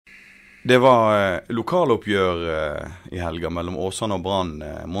Det var lokaloppgjør i helga mellom Åsane og Brann.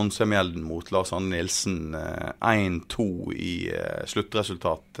 Monsemjelden mot Lars Arne Nilsen. 1-2 i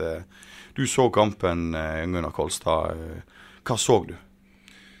sluttresultat. Du så kampen, Gunnar Kolstad. Hva så du?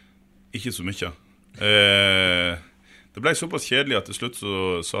 Ikke så mye. Det ble såpass kjedelig at til slutt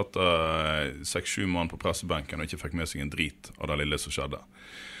så satt 6-7 mann på pressebenken og ikke fikk med seg en drit av det lille som skjedde.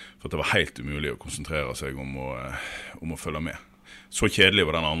 For det var helt umulig å konsentrere seg om å følge med. Så kjedelig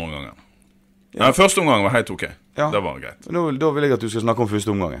var den andre omgangen. Ja. Den første omgangen var helt ok. Ja. Det var greit. Da vil jeg at du skal snakke om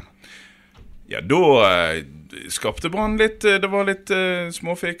første omgangen. Ja, da skapte Brann litt. Det var litt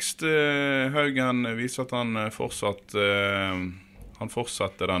småfikst. Haugen viser at han fortsatte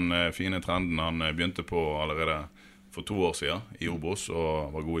den fine trenden han begynte på allerede for 2 år siden i Obos,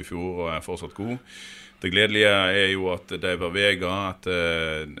 og var god i fjor og er fortsatt god. Det gledelige er jo at det var Vega, at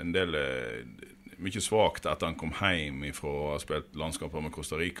en del mye svagt etter han kom hjem fra å ha spilt landskaper med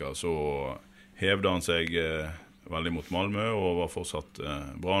Costa Rica, så hevde han seg veldig mot Malmö og var fortsatt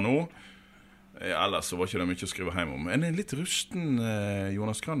bra nå. Ellers så var ikke det mye å skrive hjem om. En litt rusten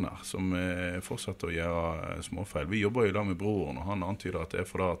Jonas Grønner, som fortsetter å gjøre småfeil. Vi jobber jo da med broren, og han antyder at det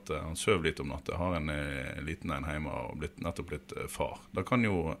fordi at han søv litt om natten, har en liten en hjemme og nettopp blitt far. Det kan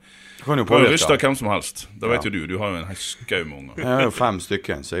jo ryste hvem som helst. Det vet jo du har jo en hel skau med unger. Jeg har jo 5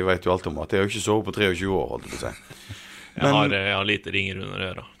 stykker, så jeg vet jo alt om at jeg har ikke sovet på 23 år, holdt jeg på å si. Jeg har lite ringer under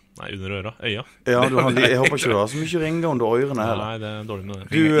øra. Nei, under øra, øya. Ja, jeg håper ikke du har så mye ringer under øyrene heller. Nei, det er dårlig med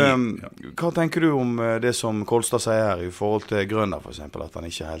det. Hva tenker du om det som Kolstad sier her i forhold til Grønner, for eksempel, at han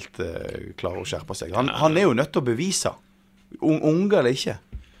ikke helt klarer å skjerpe seg? Han er jo nødt til å bevise, unge eller ikke.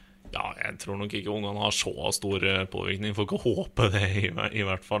 Ja, jeg tror nok ikke ungene har så stor påvirkning. For ikke å håpe det i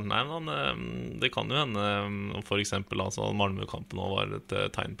hvert fall. Nei, men det kan jo hende. For eksempel, altså, Malmö-kampen nå var et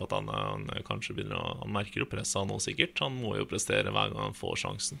tegn på at han kanskje begynner han merker jo presset nå sikkert. Han må jo prestere hver gang han får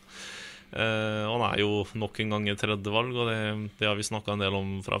sjansen. Han er jo nok en gang et tredjevalg, og det har vi snakket en del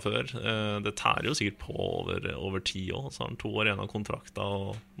om fra før. Det tærer jo sikkert på over 10 år. Så har han 2 år igjen av kontrakta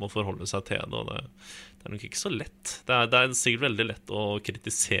og må forholde seg til det, og det er nok ikke så lett. Det er sikkert veldig lett å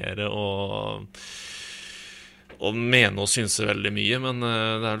kritisere og mene og synse veldig mye, men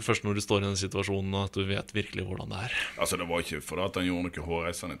det er vel først når du står i den situasjonen at du vet virkelig hvordan det er. Altså, det var ikke for at han gjorde noen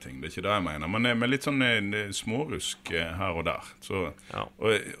hårreisende ting, det er ikke det jeg mener, men med litt sånn smårusk her og der. Så, ja.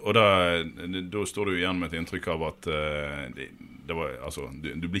 Og da står du igjen med et inntrykk av at det var, altså,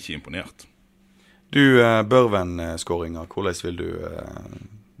 du blir ikke imponert. Du, Børven-skåringer, hvordan vil du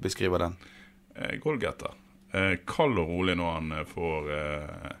beskrive den? Goalgetter. Kald og rolig når han får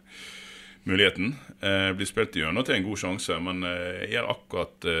muligheten. Blir spilt gjennom til en god sjanse, men gjør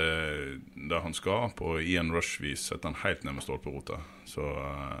akkurat det han skal på Ian Rush-vis, setter han helt ned med stolperota. Så,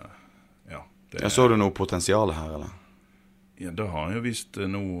 ja. Så du noe potensial her, eller? Ja, det har han jo vist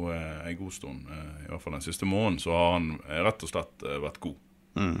nå en god stund. I hvert fall den siste måneden, så har han rett og slett vært god.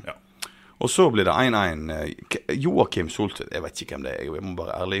 Ja. Og så blir det 1-1. Joakim Soltvedt, jeg vet ikke hvem det er, jeg må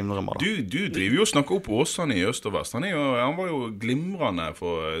bare ærlig innrømme det. Du driver jo og snakker opp Åsane i øst og vest. Han var jo glimrende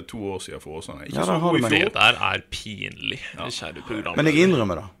for 2 år siden for Åsane. Ikke så god i fjor. Det der er pinlig, kjære program. Men jeg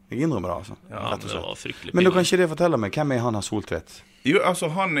innrømmer det, altså. Ja, det var fryktelig pinlig. Men du kan ikke det fortelle meg, hvem er han her Soltvedt? Jo, altså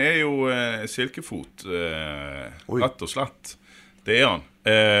han er jo silkefot, rett og slett. Det er han.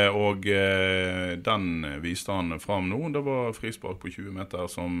 Og den viste han fram nå. Det var frispark på 20 meter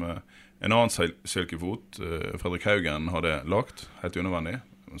som en annen silkefot, Fredrik Haugen, hadde lagt. Helt unødvendig.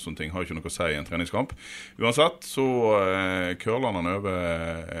 Sånne ting har ikke noe å si i en treningskamp. Uansett så curler han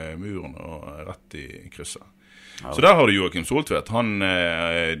over muren og rett i krysset. Ja. Så der har du Joakim Soltvedt.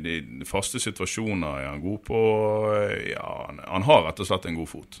 De faste situasjoner er han god på. Ja, han har rett og slett en god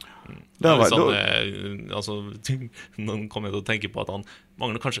fot. Nå kommer jeg til å tenke på at han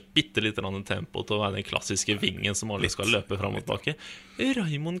mangler kanskje bittelitt tempo til å være den klassiske vingen som alle skal løpe frem og tilbake.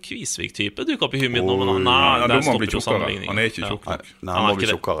 Raimond Kvisvik-type dukket opp i huet mitt nå, men da må han bli tjukkere. Han er ikke tjukk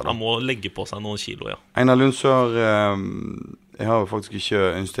nok. Han må legge på seg noen kilo, ja. Einar Lundsør, jeg har jo faktisk ikke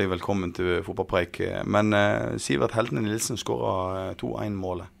ønsket deg velkommen til fotballpreik, men Sivert Heltene Nilsen skåret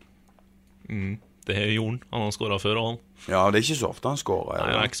 2-1-målet. Det gjorde han har skåret før, og han. Ja, det er ikke så ofte han skårer. Nei,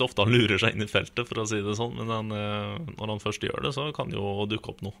 det er ikke så ofte han lurer seg inn i feltet, for å si det sånn, men når han først gjør det, så kan jo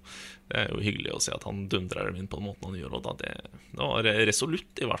dukke opp noe. Det er jo hyggelig å se at han dundrer dem inn på den måten han gjør, og det var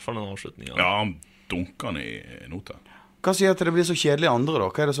resolutt i hvert fall den avslutningen. Ja, han dunker han i note. Hva sier at det blir så kjedelig andre da?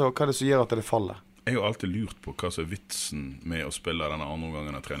 Hva er det som gjør at det faller? Jeg har alltid lurt på hva som er vitsen med å spille denne andre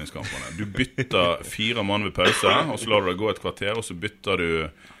gangen av treningskampene. Du bytter 4 mann ved pause, og så lar du det gå et kvarter, og så bytter du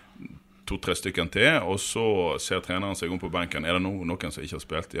 2-3 stykker til, og så ser treneren seg om på benken. Er det noen som ikke har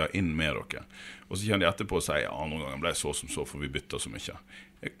spilt? Ja, inn med dere. Og så kjenner de etterpå og sier, ja, andre gangen ble så som så, for vi bytter så mye.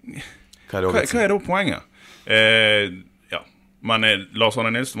 Hva er da poenget? Ja, men Lars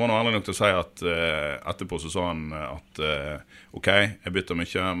Arne Nilsen var nå ærlig nok til å si at etterpå så sa han at ok, jeg bytter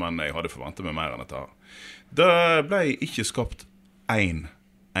mye, men jeg hadde forventet meg mer enn dette her. Det ble ikke skapt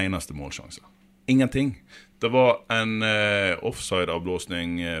eneste målsjanse. Ingenting. Det var en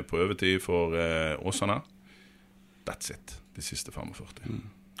offside-avblåsning på overtid for Åsane. That's it. De siste 45.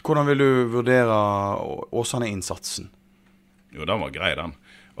 Hvordan vil du vurdere Åsane-innsatsen? Jo, den var grei, den.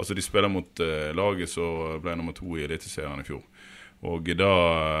 Altså, de spiller mot laget som ble nummer 2 i Eliteserien i fjor. Og da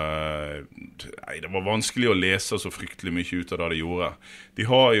det var vanskelig å lese så fryktelig mye ut av det de gjorde. De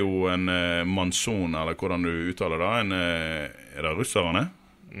har jo en Manson, eller hvordan du uttaler det, er det russerne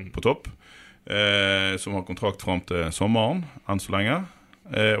på topp, som har kontrakt frem til sommeren, enn så lenge.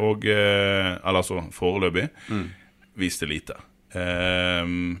 Eller så foreløpig, viste lite.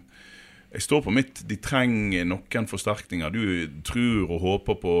 Jeg står på mitt, de trenger noen forsterkninger. Du tror og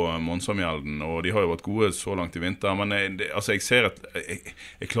håper på Monsamjelden, og de har jo vært gode så langt i vinter, men jeg ser at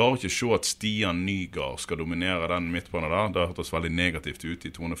jeg klarer ikke å se at Stian Nygaard skal dominere den midtbanen der. Det har hørtes veldig negativt ut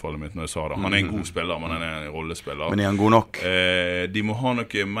i tonefallet mitt når jeg sa det. Han er en god spiller, men han er en rollespiller. Men er han god nok? De må ha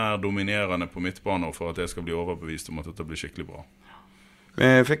noe mer dominerende på midtbanen for at jeg skal bli overbevist om at dette blir skikkelig bra.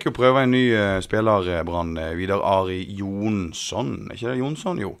 Vi fikk jo prøve en ny spiller, Brann, Vidar Ari Jonsson. Er ikke det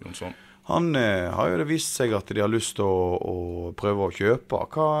Jonsson? Jo. Jonsson. Han har jo det vist seg at de har lyst til å prøve å kjøpe.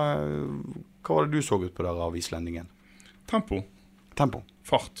 Hva var det du så ut på der av islendingen? Tempo.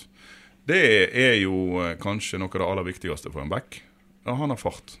 Fart. Det er jo kanskje noe av det aller viktigste for en back. Ja, han har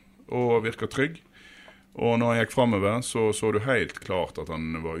fart og virker trygg. Og når han gikk fremover, så du helt klart at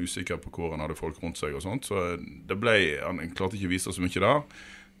han var usikker på hvor han hadde folk rundt seg og sånt. Så han klarte ikke å vise så mye der.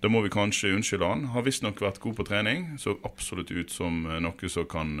 Da må vi kanskje unnskylde han. Har visst nok vært god på trening, så absolutt ut som noe som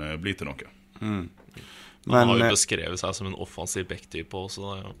kan bli til noe. Han har jo beskrevet seg som en offensiv back-type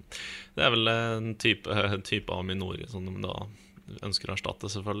også. Det er vel en type av Minori som de da ønsker å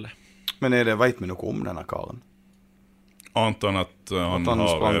erstatte, selvfølgelig. Men vet vi noe om denne karen? Annet enn at han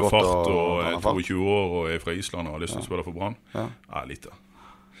har fart og er 22 år og er fra Island og har lyst til å spille for Brann. Ja, lite.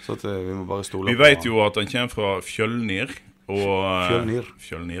 Så at vi må bare stole på. Vi vet jo at han kommer fra Fjølnir.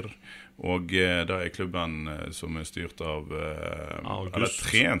 Fjølnir. Og det er klubben som er styrt av eller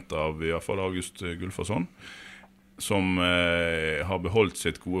trent av i hvert fall August Gulfason, som har beholdt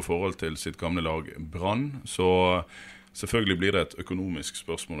sitt gode forhold til sitt gamle lag Brann. Så selvfølgelig blir det et økonomisk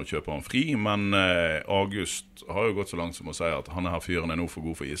spørsmål å kjøpe han fri, men August har jo gått så langt som å si at han her fyren er nå for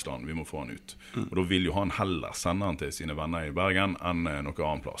god for Island, vi må få han ut. Og da vil jo han heller sende han til sine venner i Bergen enn noe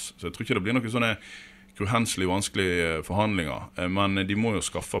annen plass. Så jeg tror ikke det blir noe sånne henselig vanskelige forhandlinger, men de må jo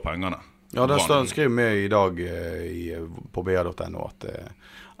skaffe pengene. Ja, det skriver vi i dag på BA.no at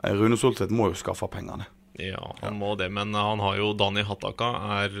Rune Soltvedt må jo skaffe pengene. Ja, han må det, men han har jo Dani Hattaka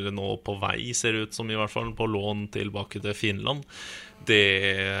er nå på vei, ser ut som i hvert fall, på lån tilbake til Finland. Det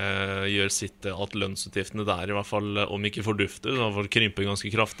gjør sitt at lønnsutgiftene der i hvert fall, om ikke fordufter, så får krympe ganske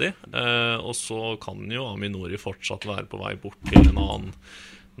kraftig. Og så kan jo Aminori fortsatt være på vei bort til en annen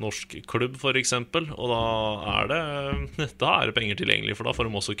norsk klubb for eksempel, og da er det penger tilgjengelig, for da får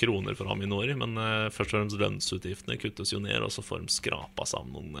de også kroner fra Aminori, men først og fremst lønnsutgiftene kuttes jo ned, og så får de skrapa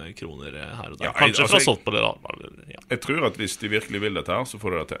sammen noen kroner her og der. Kanskje fra sånt på det da. Ja. Jeg tror at hvis de virkelig vil dette her, så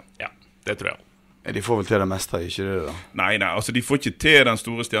får de det til. Ja, det tror jeg. De får vel til det meste, ikke det da? Nei, altså de får ikke til den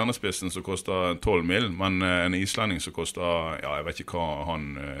store stjernespissen som koster 12 mil, men en islending som koster, jeg vet ikke hva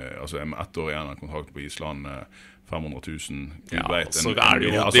han, altså med 1 år igjen av kontrakt på Island, 500 000, så er det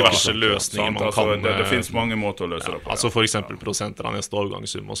jo diverse løsninger man kan. Det finnes mange måter å løse det på. Altså for eksempel prosenter av neste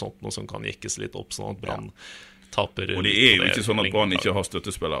overgangssum og sånt, noe som kan jekkes litt opp, sånn at Brann taper. Og det er jo ikke sånn at Brann ikke har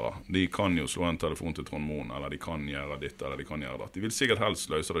støttespillere. De kan jo slå en telefon til Trond Moen, eller de kan gjøre ditt, eller de kan gjøre det. De vil sikkert helst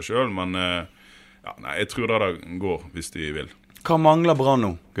løse det selv, men jeg tror det går hvis de vil. Hva mangler Brann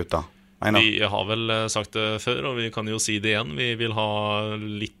nå, gutta? Vi har vel sagt det før, og vi kan jo si det igjen. Vi vil ha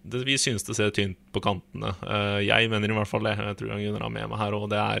litt, vi synes det ser tynt på kantene. Jeg mener i hvert fall det. Jeg tror jeg Gunnar har med meg her, og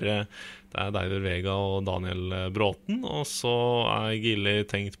det er David Vega og Daniel Bråten. Og så er Gilly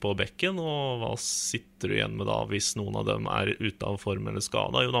tenkt på bekken, og hva sitter du igjen med da hvis noen av dem er ute av form eller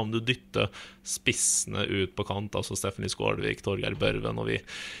skada? Jo, da må du dytte spissene ut på kant, altså Stephanie Skålvik, Torgeir Børven, og vi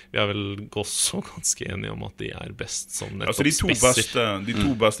er vel også ganske enige om at de er best som nettopp spisser. De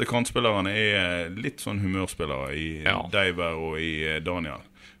to beste kantspillerne er litt sånn humørspillere i Deiver og i Daniel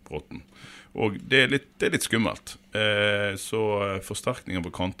Bråten. Og det er litt skummelt. Så forsterkninger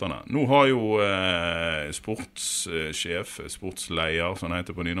på kantene. Nå har jo sportssjef, sportsleier, som det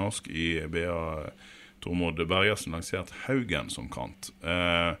heter på nynorsk, i BA Tormod Bergersen lansert Haugen som kant.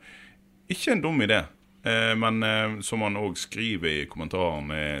 Ikke en dum idé. Men som han også skriver I kommentaren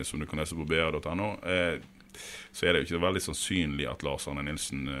som du kan lese på BR.no, så det jo ikke veldig sannsynlig at Lars Arne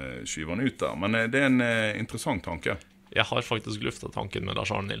Nilsen skyver han ut der. Men det en interessant tanke. Jeg har faktisk luftet tanken med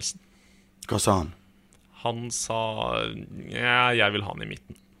Lars Arne Nilsen. Hva sa han? Han sa, ja, jeg vil ha han I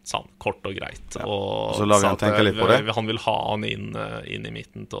midten. Sa han, kort og greit. Og så lager han tenke litt på det. Han vil ha han inn I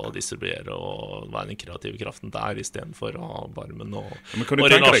midten til å distribuere og være den kreative kraften der, I stedet for å ha Barmen og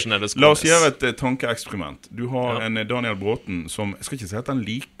Larsen eller Skånes. La oss gjøre et tankeeksperiment. Du har en Daniel Bråten som, jeg skal ikke si at han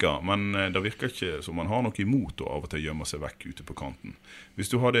liker, men det virker ikke som han har noe imot å av og til gjemme seg vekk ute på kanten. Hvis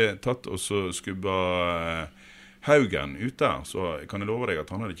du hadde tatt og så skubba Haugen ut der, så kan jeg love deg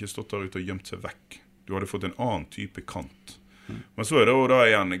at han hadde ikke stått der ute og gjemt seg vekk. Du hadde fått en annen type kant. Men så det jo da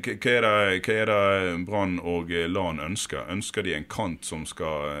igjen, hva det Brann og Lan ønsker? Ønsker de en kant som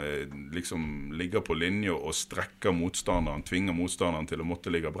skal liksom ligge på linje og strekke motstanderen, tvinge motstanderen til å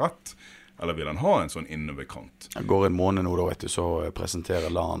måtte ligge bredt? Eller vil han ha en sånn innoverkant? Det går en måned nå da, vet du, så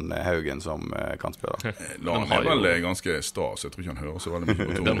presenterer Lan Haugen som kantspiller. Lan vel ganske stas, jeg tror ikke han hører så veldig mye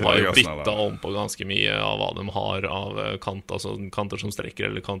på de har jo byttet om på ganske mye av hva de har av kant, altså kanter som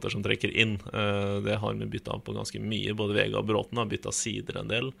strekker eller kanter som trekker inn. Det har vi byttet om på ganske mye, både Vega og Bråten har byttet sider en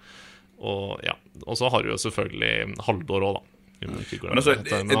del. Og ja, og så har du jo selvfølgelig Haldor også da. Men altså,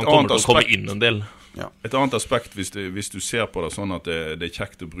 han kommer til å komme inn en del. Ja. Et annet aspekt, hvis du ser på det sånn at det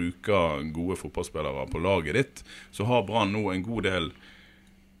kjekt å bruke gode fotballspillere på laget ditt, så har Brann nå en god del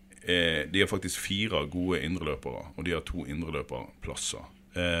de har faktisk 4 gode indreløpere, og de har 2 indreløperplasser.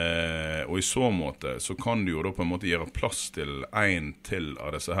 Og I så måte så kan du jo da på en måte gjøre plass til en til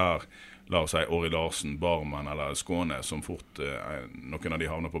av disse her, la oss si Åri Larsen, Barmen eller Skåne, som fort noen av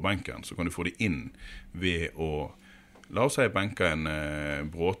de havner på benken, så kan du få de inn ved å la oss si benke en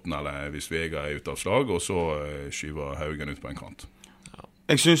Bråten eller hvis Vega ute av slag, og så skyver Haugen ut på en kant. Ja.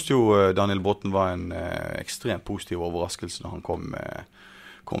 Jeg synes jo Daniel Bråten var en ekstremt positiv overraskelse når han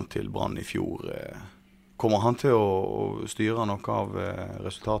kom til Brann I fjor. Kommer han til å styre noe av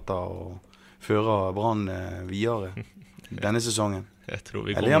resultater og føre Brann videre denne sesongen? Jeg tror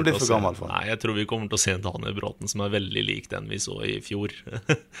vi Eller han blir for gammel for? Nei, jeg tror vi kommer til å se Daniel Bråten som veldig lik den vi så I fjor.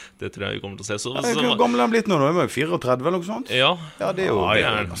 Det tror jeg vi kommer til å se. Hvor gammel har han blitt nå? Nå vi 34 eller noe sånt? Ja. Ja, det jo det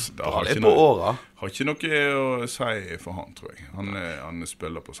litt på året. Har ikke noe å si for han, tror jeg. Han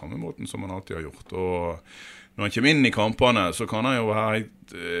spiller på samme måten som han alltid har gjort. Og når han kommer inn I kampene, så kan han jo være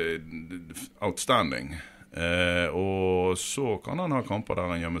outstanding. Og så kan han ha kamper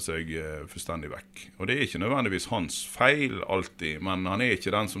der han gjemmer seg fullstendig vekk. Og det ikke nødvendigvis hans feil alltid, men han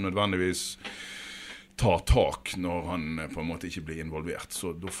ikke den som nødvendigvis tar tak når han på en måte ikke blir involvert.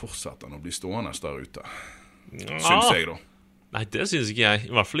 Så da fortsetter han å bli stående der ute, synes jeg da. Nei, det synes ikke jeg,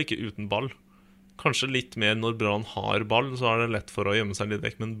 I hvert fall ikke uten ball. Kanskje litt mer når Brann har ball, så det lett for å gjemme seg litt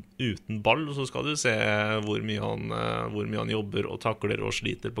vekk. Men uten ball så skal du se hvor mye han jobber og takler og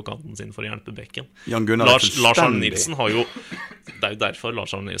sliter på kanten sin for å hjelpe bekken. Lars Arne Nilsen har jo, det jo derfor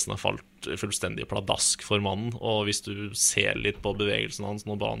Lars Arne Nilsen har falt fullstendig pladask for mannen. Og hvis du ser litt på bevegelsen hans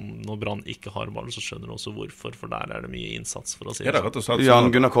når Brann ikke har ball, så skjønner du også hvorfor, for der det mye innsats for å si det. Jan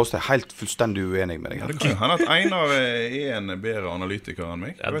Gunnar Koste helt fullstendig uenig med deg. Han at Einar en bedre analytiker enn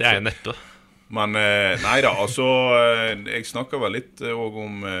meg. Ja, det jeg neppe. Men nei da, altså jeg snakker vel litt også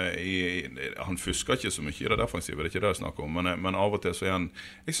om han fusker ikke så mye I det defensive, det ikke det jeg snakker om, men av og til så han,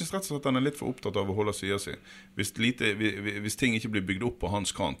 jeg synes rett og slett han litt for opptatt av å holde siden sin. Hvis ting ikke blir bygd opp på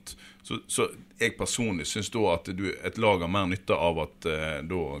hans kant, så jeg personlig synes da at et lag har mer nytte av at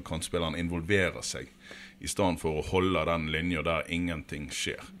da kan spilleren involvere seg I stedet for å holde den linjen der ingenting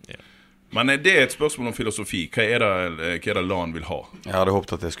skjer. Ja. Men det et spørsmål om filosofi. Hva det Lan vil ha? Jeg hadde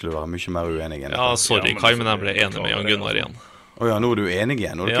håpet at jeg skulle være mye mer uenig enn Ja, sorry Kai, men jeg ble enig med Jan Gunnar igjen. Ja, nå du enig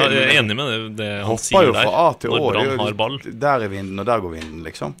igjen? Ja, jeg enig med det han sier der. Fra A til når Brann har ball. Der vinden, og der går vinden,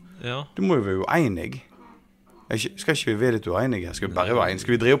 liksom. Ja. Du må jo være uenig. Skal ikke vi være litt uenige? Skal vi bare være enige?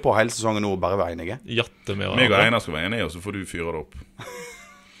 Skal vi drive på hele sesongen nå og bare være enige? Jatte med meg og Einar skal være enige, og så får du fyre det opp.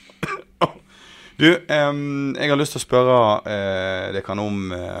 Du, jeg har lyst til å spørre det kan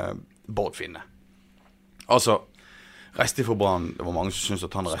om Bård Finne. Altså, reiste for Brann, det var mange som syntes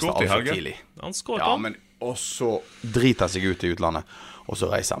at han reiste alt for tidlig. Han skåret ja, men og så driter han seg ut I utlandet, og så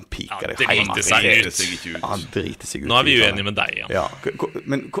reiser han piker det hjemme. Han driter seg ut. Nå vi uenige med deg, ja.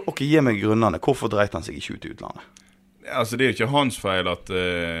 Men ok, gi meg grunnene. Hvorfor dreit han seg ikke ut I utlandet? Altså, det jo ikke hans feil at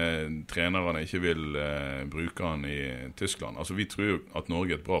trenerne ikke vil bruke han I Tyskland. Altså, vi tror jo at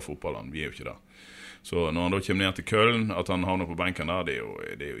Norge et bra fotballand. Vi jo ikke det. Så når han da kommer ned til Köln, at han havner på benken der, det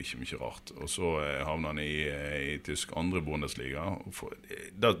jo ikke mye rart. Og så havner han I tysk andre Bundesliga.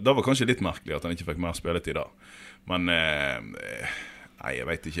 Det var kanskje litt merkelig at han ikke fikk mer spilletid da. Men Nei, jeg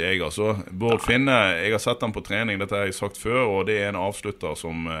vet ikke jeg, altså. Bård Finne, jeg har sett han på trening, dette har jeg sagt før, og det en avslutter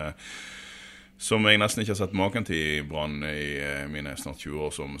som jeg nesten ikke har sett maken til i Brann i mine snart 20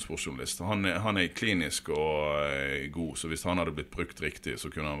 år som sportsjournalist. Han klinisk og god, så hvis han hadde blitt brukt riktig, så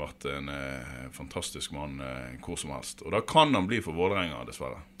kunne han vært en fantastisk mann hvor som helst. Og da kan han bli for Vålerenga,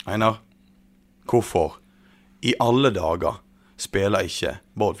 dessverre. Einar, hvorfor i alle dager spiller ikke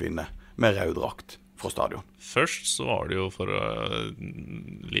Bård Finne med rød drakt fra stadion? Først så var det jo for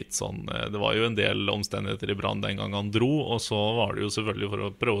litt sånn, det var jo en del omstendigheter i Brann den gang han dro, og så var det jo selvfølgelig for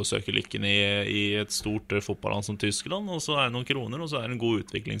å prøve å søke lykken i et stort fotballland som Tyskland, og så det noen kroner, og så det en god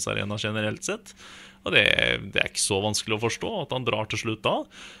utviklingsarena generelt sett. Og det ikke så vanskelig å forstå at han drar til slutt da.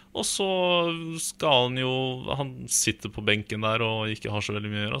 Og så skal han sitter på benken der og ikke har så veldig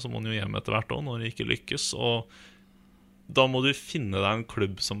mye å gjøre, så må han jo hjem etter hvert også når det ikke lykkes, og da må du finne deg en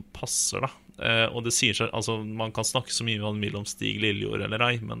klubb som passer deg. Og det sier seg, altså man kan snakke så mye om Stig Lillejord eller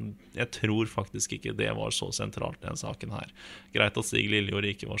ei, men jeg tror faktisk ikke det var så sentralt i denne saken her. Greit at Stig Lillejord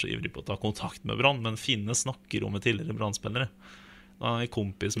ikke var så ivrig på å ta kontakt med Brann, men Finne snakker om med tidligere Brann-spillere.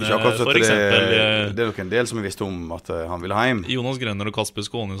 Kompis med for eksempel det nok en del som visste om at han ville hjem. Jonas Grønner og Kasper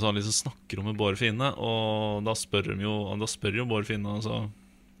Skåne liksom snakker om med Bård Finne, og da spør jo Bård Finne altså,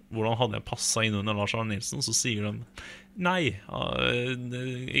 hvordan hadde jeg passet inn under Lars Arne Nilsen, så sier de nei,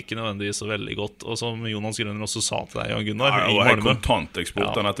 ikke nødvendigvis så veldig godt. Og som Jonas Grønner også sa til deg, Jan Gunnar, i Malmö kontant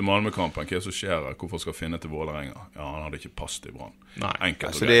eksporten etter Malmö-kampen. Hva som skjer her? Hvorfor skal Finne til Vålerenga? Ja, han hadde ikke passet i Brann.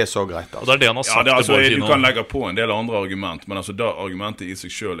 Enkelt. Så det så greit, altså. Og det det han har sagt altså, til Bård. Du kan legge på en del andre argument, men altså, da argumentet i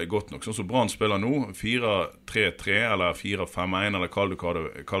seg selv godt nok. Sånn som Brann spiller nå, 4-3-3 eller 4-5-1, eller kall det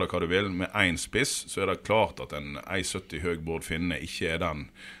hva du vil, med en spiss, så det klart at en 1,70 høy Bård Finne ikke den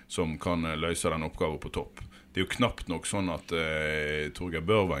som kan løse den oppgaven på topp. Det jo knapt nok sånn at Torgeir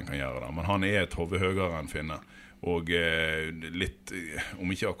Børven kan gjøre det, men han et hode høyere enn Finne. Og litt, om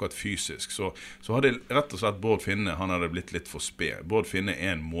ikke akkurat fysisk, så hadde rett og slett Bård Finne, han hadde blitt litt for sped. Bård Finne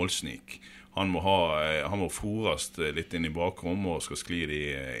en målsnik. Han må fôres litt inn i bakrom og skal skli det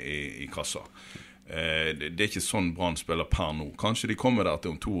i kassa. Det ikke sånn Brann spiller per nå. Kanskje de kommer der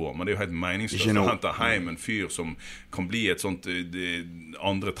til om 2 år, men det jo helt meningsløst å hente hjem en fyr som kan bli et sånt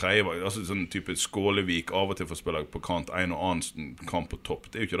andre tredjevalg, altså sånn type Skålevik, av og til får spille på kant, en og annen kamp på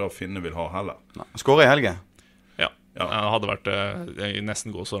topp. Det jo ikke det Finne vil ha heller. Skårer i helge? Ja. Det hadde vært, jeg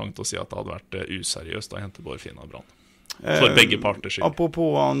nesten går så langt å si at det hadde vært useriøst å hente Bård Finne av Brann. For begge parter skyld.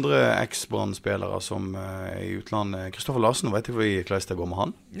 Apropos andre eks-Brann-spillere som i utlandet. Kristoffer Larsen, vet du hvordan det går med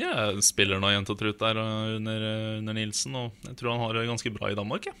han? Ja, spiller nå jent og trutt der under Nilsen, og jeg tror han har det ganske bra i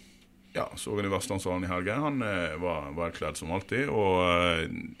Danmark, ja. Ja, så han i Vestlandshallen i helgen. Han var kledd som alltid, og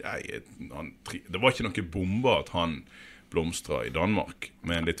det var ikke noe bombe at han blomstra i Danmark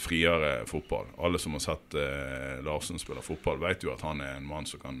med en litt friere fotball. Alle som har sett Larsen spille fotball vet jo at han en mann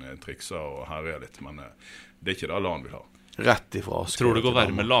som kan trikse og herje litt, men det ikke det alle han vil ha. Rett ifra Asker. Tror du går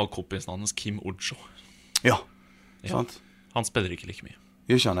være med lagkompisen hans Kim Ojo? Ja, sant. Han spiller ikke like mye.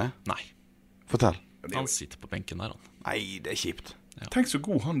 Gjør ikke han det? Nei. Fortell. Han sitter på benken der, han. Nei, det kjipt. Ja. Tenk så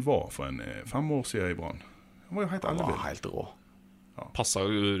god han var for 5 år siden i Brann. Han var jo helt ellevill. Han var helt rå. Ja. Passet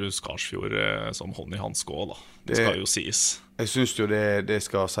jo Skarsfjord som hånd i hanske også, da. Det skal jo sies. Jeg synes jo det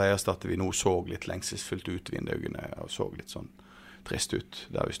skal sies at vi nå så litt lengselsfullt ut vinduene, og så litt sånn trist ut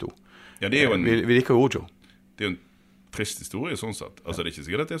der vi sto. Ja, det jo vi liker jo Ojo. Det jo en trist historie sånn sett. Altså, det ikke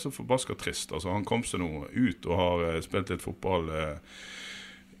sikkert at det så forbasket trist. Altså, han kom seg nå ut og har spilt litt fotball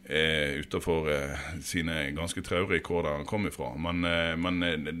utenfor sine ganske traurige kår der han kom ifra.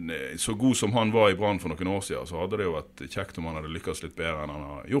 Men så god som han var i Brann for noen år siden, så hadde det jo vært kjekt om han hadde lykkes litt bedre enn han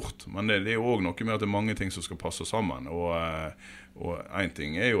har gjort. Men det jo også noe med at det mange ting som skal passe sammen. Og en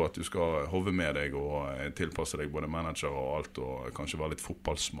ting jo at du skal hove med deg og tilpasse deg både manager og alt, og kanskje være litt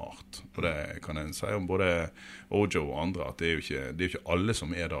fotballsmart. Og det kan jeg si om både Ojo og andre, at det jo ikke alle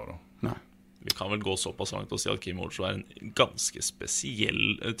som der da. Nei. Vi kan vel gå såpass langt og si at Kim Ojo en ganske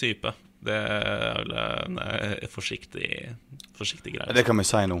spesiell type. Det vel en forsiktig greie. Det kan vi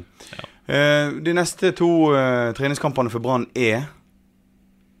si nå. Ja. De neste 2 treningskampene for Brann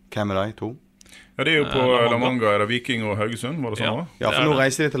hvem de 2? Ja, det jo på La Manga, det Viking og Haugesund, var det sånn? Ja, for nå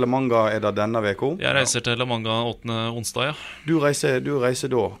reiser de til La Manga, det denne veka? Jeg reiser til La Manga 8. onsdag, ja. Du reiser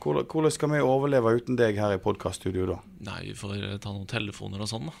da. Hvordan skal vi overleve uten deg her i podcaststudio da? Nei, vi får ta noen telefoner og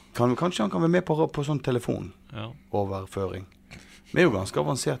sånn da. Kanskje han kan være med på sånn telefonoverføring. Vi jo ganske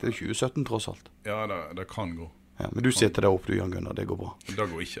avansert, det 2017 tross alt. Ja, det kan gå. Ja, men du sitter der oppe, du Jan Gunnar, det går bra. Det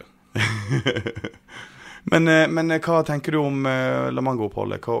går ikke. men hva tenker du om La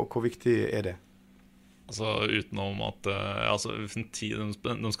Manga-oppholdet? Hvor viktig det? Altså utenom at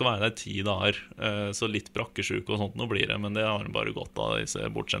de skal være der 10 dager, så litt brakkesjuk og sånt nå blir det, men det har de bare gått av disse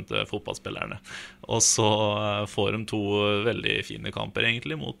bortskjemte fotballspillerne. Og så får de 2 veldig fine kamper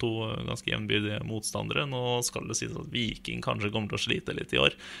egentlig mot 2 ganske jevnbyrdige motstandere. Nå skal det sies at Viking kanskje kommer til å slite litt i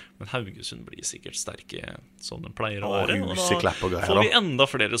år, men Haugesund blir sikkert sterke som de pleier å være. Og da får vi enda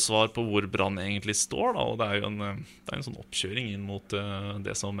flere svar på hvor Brann egentlig står da, og det er jo en sånn oppkjøring inn mot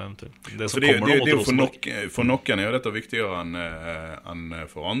det som eventuelt det som kommer nå mot Rosenborg. For noen er jo dette viktigere enn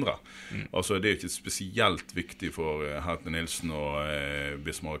for andre. Altså det er ikke spesielt viktig for Hertha Nilsen og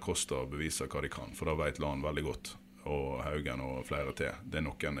Bismar Kosta å bevise hva de kan, for da vet Lan veldig godt, og Haugen og flere til. Det er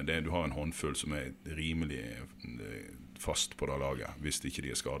noen, du har en håndfull som er rimelig fast på det laget, hvis ikke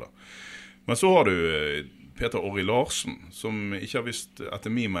de er skadet. Men så har du Peter Orri Larsen, som ikke har visst, etter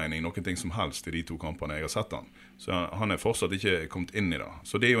min mening, noen ting som helst i de 2 kampene jeg har sett han. Så han er fortsatt ikke kommet inn i det.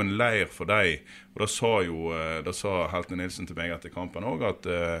 Så det er jo en leir for deg. Og da sa Helte Nilsen til meg etter kampen også, at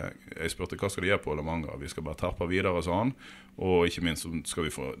jeg spurte hva skal de gjøre på La Manga. Vi skal bare terpe videre, sa han. Og ikke minst så skal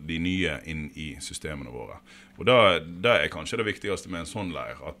vi få de nye inn i systemene våre. Og det er kanskje det viktigste med en sånn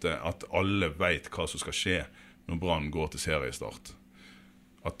leir, at alle vet hva som skal skje når Brann går til seriestart.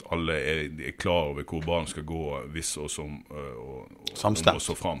 At alle er klar over hvor barn skal gå hvis og som og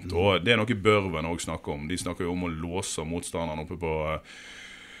så fremt. Og det er noe Børven også snakker om. De snakker jo om å låse motstanderen oppe på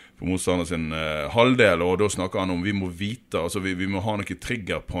motstanderen sin halvdel, og da snakker han om vi må vite, altså vi må ha noen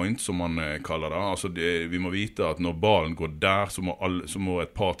trigger point, som man kaller det. Altså vi må vite at når ballen går der, så må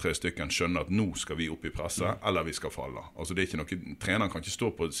et par-tre stykker skjønne at nå skal vi opp i presset, eller vi skal falle. Altså det er ikke noe, treneren kan ikke stå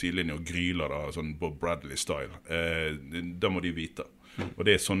på sidelinjen og gryle det, sånn Bob Bradley-style. Da må de vite. Og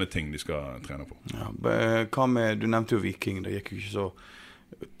det er sånne ting de skal trene på. Ja, hva med, du nevnte jo Viking, det gikk jo ikke så,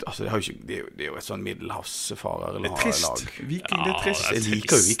 altså det er jo et sånn middelhavsfarer det er trist, Viking, det er trist. Jeg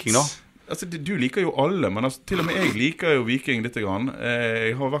liker jo Viking da. Altså, du liker jo alle, men altså, til og med jeg liker jo Viking litt grann.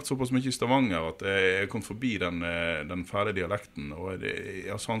 Jeg har vært såpass mye i Stavanger at jeg kom forbi den fæle dialekten, og jeg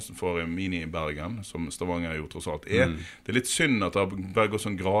har sansen for mini-Bergen, som Stavanger jo tross alt er. Det er litt synd at det bare går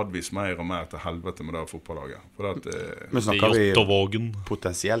sånn gradvis mer og mer til helvete med det fotballaget. For at, men snakker vi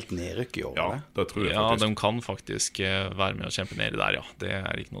potensielt nedrykk i år? Ja, det tror jeg faktisk. Ja, de kan faktisk være med å kjempe ned der, ja. Det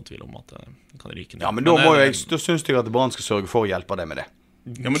er ikke noe tvil om at de kan ryke ned. Ja, men da synes jeg at Brann skal sørge for å hjelpe deg med det.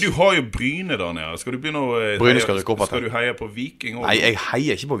 Ja, men du har jo Bryne der nede. Skal du begynne å skal du heie på Viking også? Nei, jeg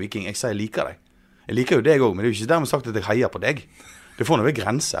heier ikke på Viking. Jeg sier jeg liker deg. Jeg liker jo deg også, men det er jo ikke dermed sagt at jeg heier på deg. Det får noe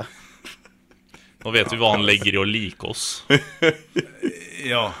grenser. Nå vet vi hva han legger i å like oss.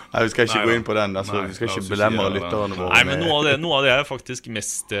 Ja. Nei, vi skal ikke gå inn på den. Altså, vi skal ikke belemre lytterne våre. Nei, men noe av det jeg er faktisk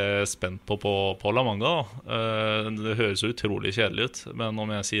mest spent på La Manga. Det høres jo utrolig kjedelig ut, men om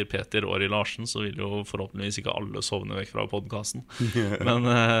jeg sier Peter Orri Larsen, så vil jo forhåpentligvis ikke alle sovne vekk fra podcasten. Men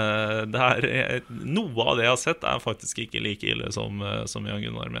noe av det jeg har sett er faktisk ikke like ille som Jan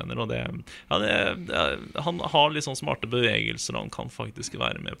Gunnar mener. Og han har litt sånn smarte bevegelser, og han kan faktisk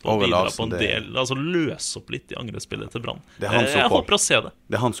være med på å bidra på en del, altså løse opp litt i angrepsspillet til Brann. Jeg håper å se det.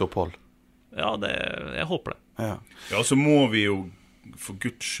 Det er hans opphold. Ja, jeg håper det. Ja, så må vi jo for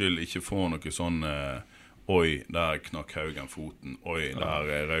Guds skyld ikke få noe sånn oi, der knakk Haugen foten. Oi,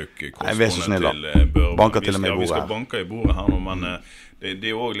 der røk korsbåndet til Børven. Banker til og med i bordet. Vi skal banke i bordet her nå, men det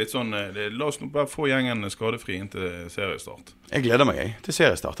er jo også litt sånn la oss nå bare få gjengen skadefri inn til seriestart. Jeg gleder meg til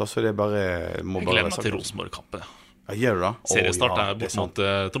seriestart, altså det er bare jeg gleder meg til Rosenborg-kampet. Ja, seriestart er bort mot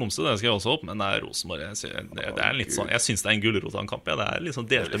Tromsø, det skal jeg også opp, men det er Rosenborg. Det er litt sånn, jeg synes det er en gullrot av en kamp. Ja, det er litt sånn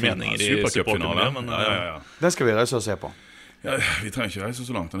delte meninger i supportermiljøet, men den skal vi reise og se på. Ja, vi trenger ikke reise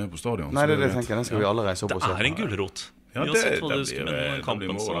så langt ned på stadion. Nei, det tenker jeg, den skal vi alle reise opp og se på. Det er en gullrot. Ja, det blir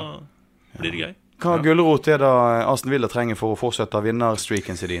så blir det gøy. Hva gullrot er da Aston Villa trenger for å fortsette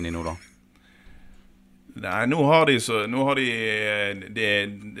vinnerstreaken sin inn i nå da? Nei, nå har de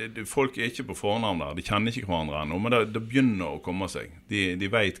folk er ikke på fornavn der. De kjenner ikke hverandre ennå, men det begynner å komme seg. De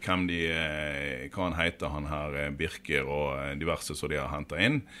vet hva han heter, han her Birker og diverse som de har hentet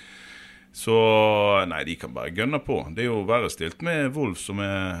inn. Så nei, de kan bare gønne på. Det er jo verre stilt med Wolf, som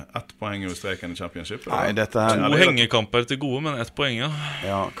er 1 poeng i streken i Championship. Nei, dette her 2 hengekamper til gode, men 1 poeng, ja.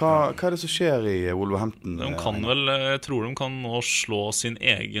 Hva er det som skjer i Wolverhampton? De kan vel, jeg tror de kan nå slå sin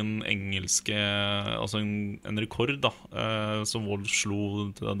egen engelske, altså en rekord da, som Wolf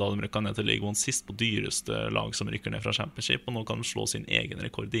slo da de rykket ned til League One sist, på dyreste lag som rykker ned fra Championship, og nå kan de slå sin egen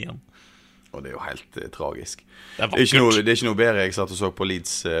rekord igjen. Og det er jo helt tragisk. Det er ikke noe bedre. Jeg satt og så på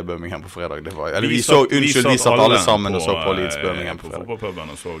Leeds Birmingham på fredag. Vi satt alle sammen og så på Leeds Birmingham på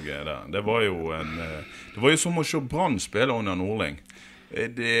fredag. Det var jo som å se Brann spille under Nordling.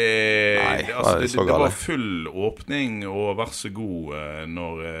 Det var full åpning og vær så god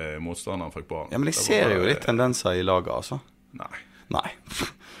når motstanderen fikk barn. Ja, men jeg ser jo litt tendenser i laget, altså. Nei.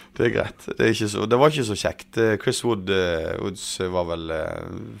 Det er greit. Det var ikke så kjekt. Chris Woods var vel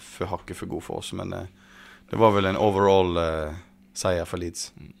hakket for god for oss, men det var vel en overall seier for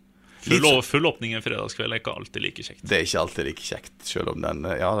Leeds. Full åpning en fredagskveld er ikke alltid like kjekt. Det er ikke alltid like kjekt, selv om det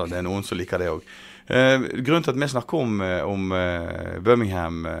er noen som liker det også. Grunnen til at vi snakker om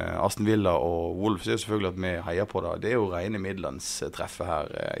Birmingham, Aston Villa og Wolves er jo selvfølgelig at vi heier på det. Det er jo rene Midlands treffe her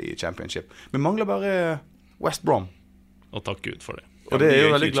i Championship. Vi mangler bare West Brom. Og takk Gud for det. Og det er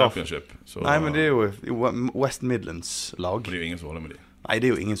jo veldig glad for. Nei, men det er jo West Midlands lag. Det er jo ingen som holder med de. Nei, det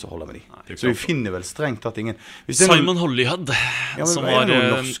er jo ingen som holder med de. Så vi finner vel strengt at ingen Simon Hollyhead, som var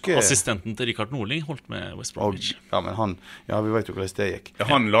norske... assistenten til Richard Norling, holdt med West Bromwich. Ja, men han, vi vet jo hvordan det gikk. Ja,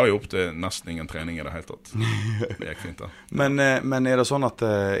 han la jo opp til nesten ingen trening i det hele tatt. Det gikk fint da. Men er det sånn at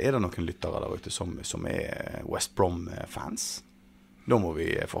er det noen lyttere der ute som er West Brom-fans? Da må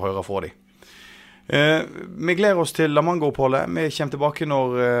vi få høre fra dem. Vi gleder oss til La Manga-oppholdet. Vi kommer tilbake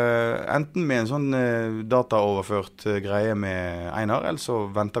når enten med en sånn dataoverført greie med Einar, eller så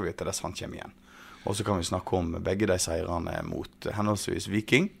venter vi til dess han kommer igjen. Og så kan vi snakke om begge de seirene mot henholdsvis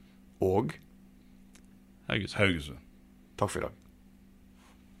Viking og Haugesund. Takk for i dag.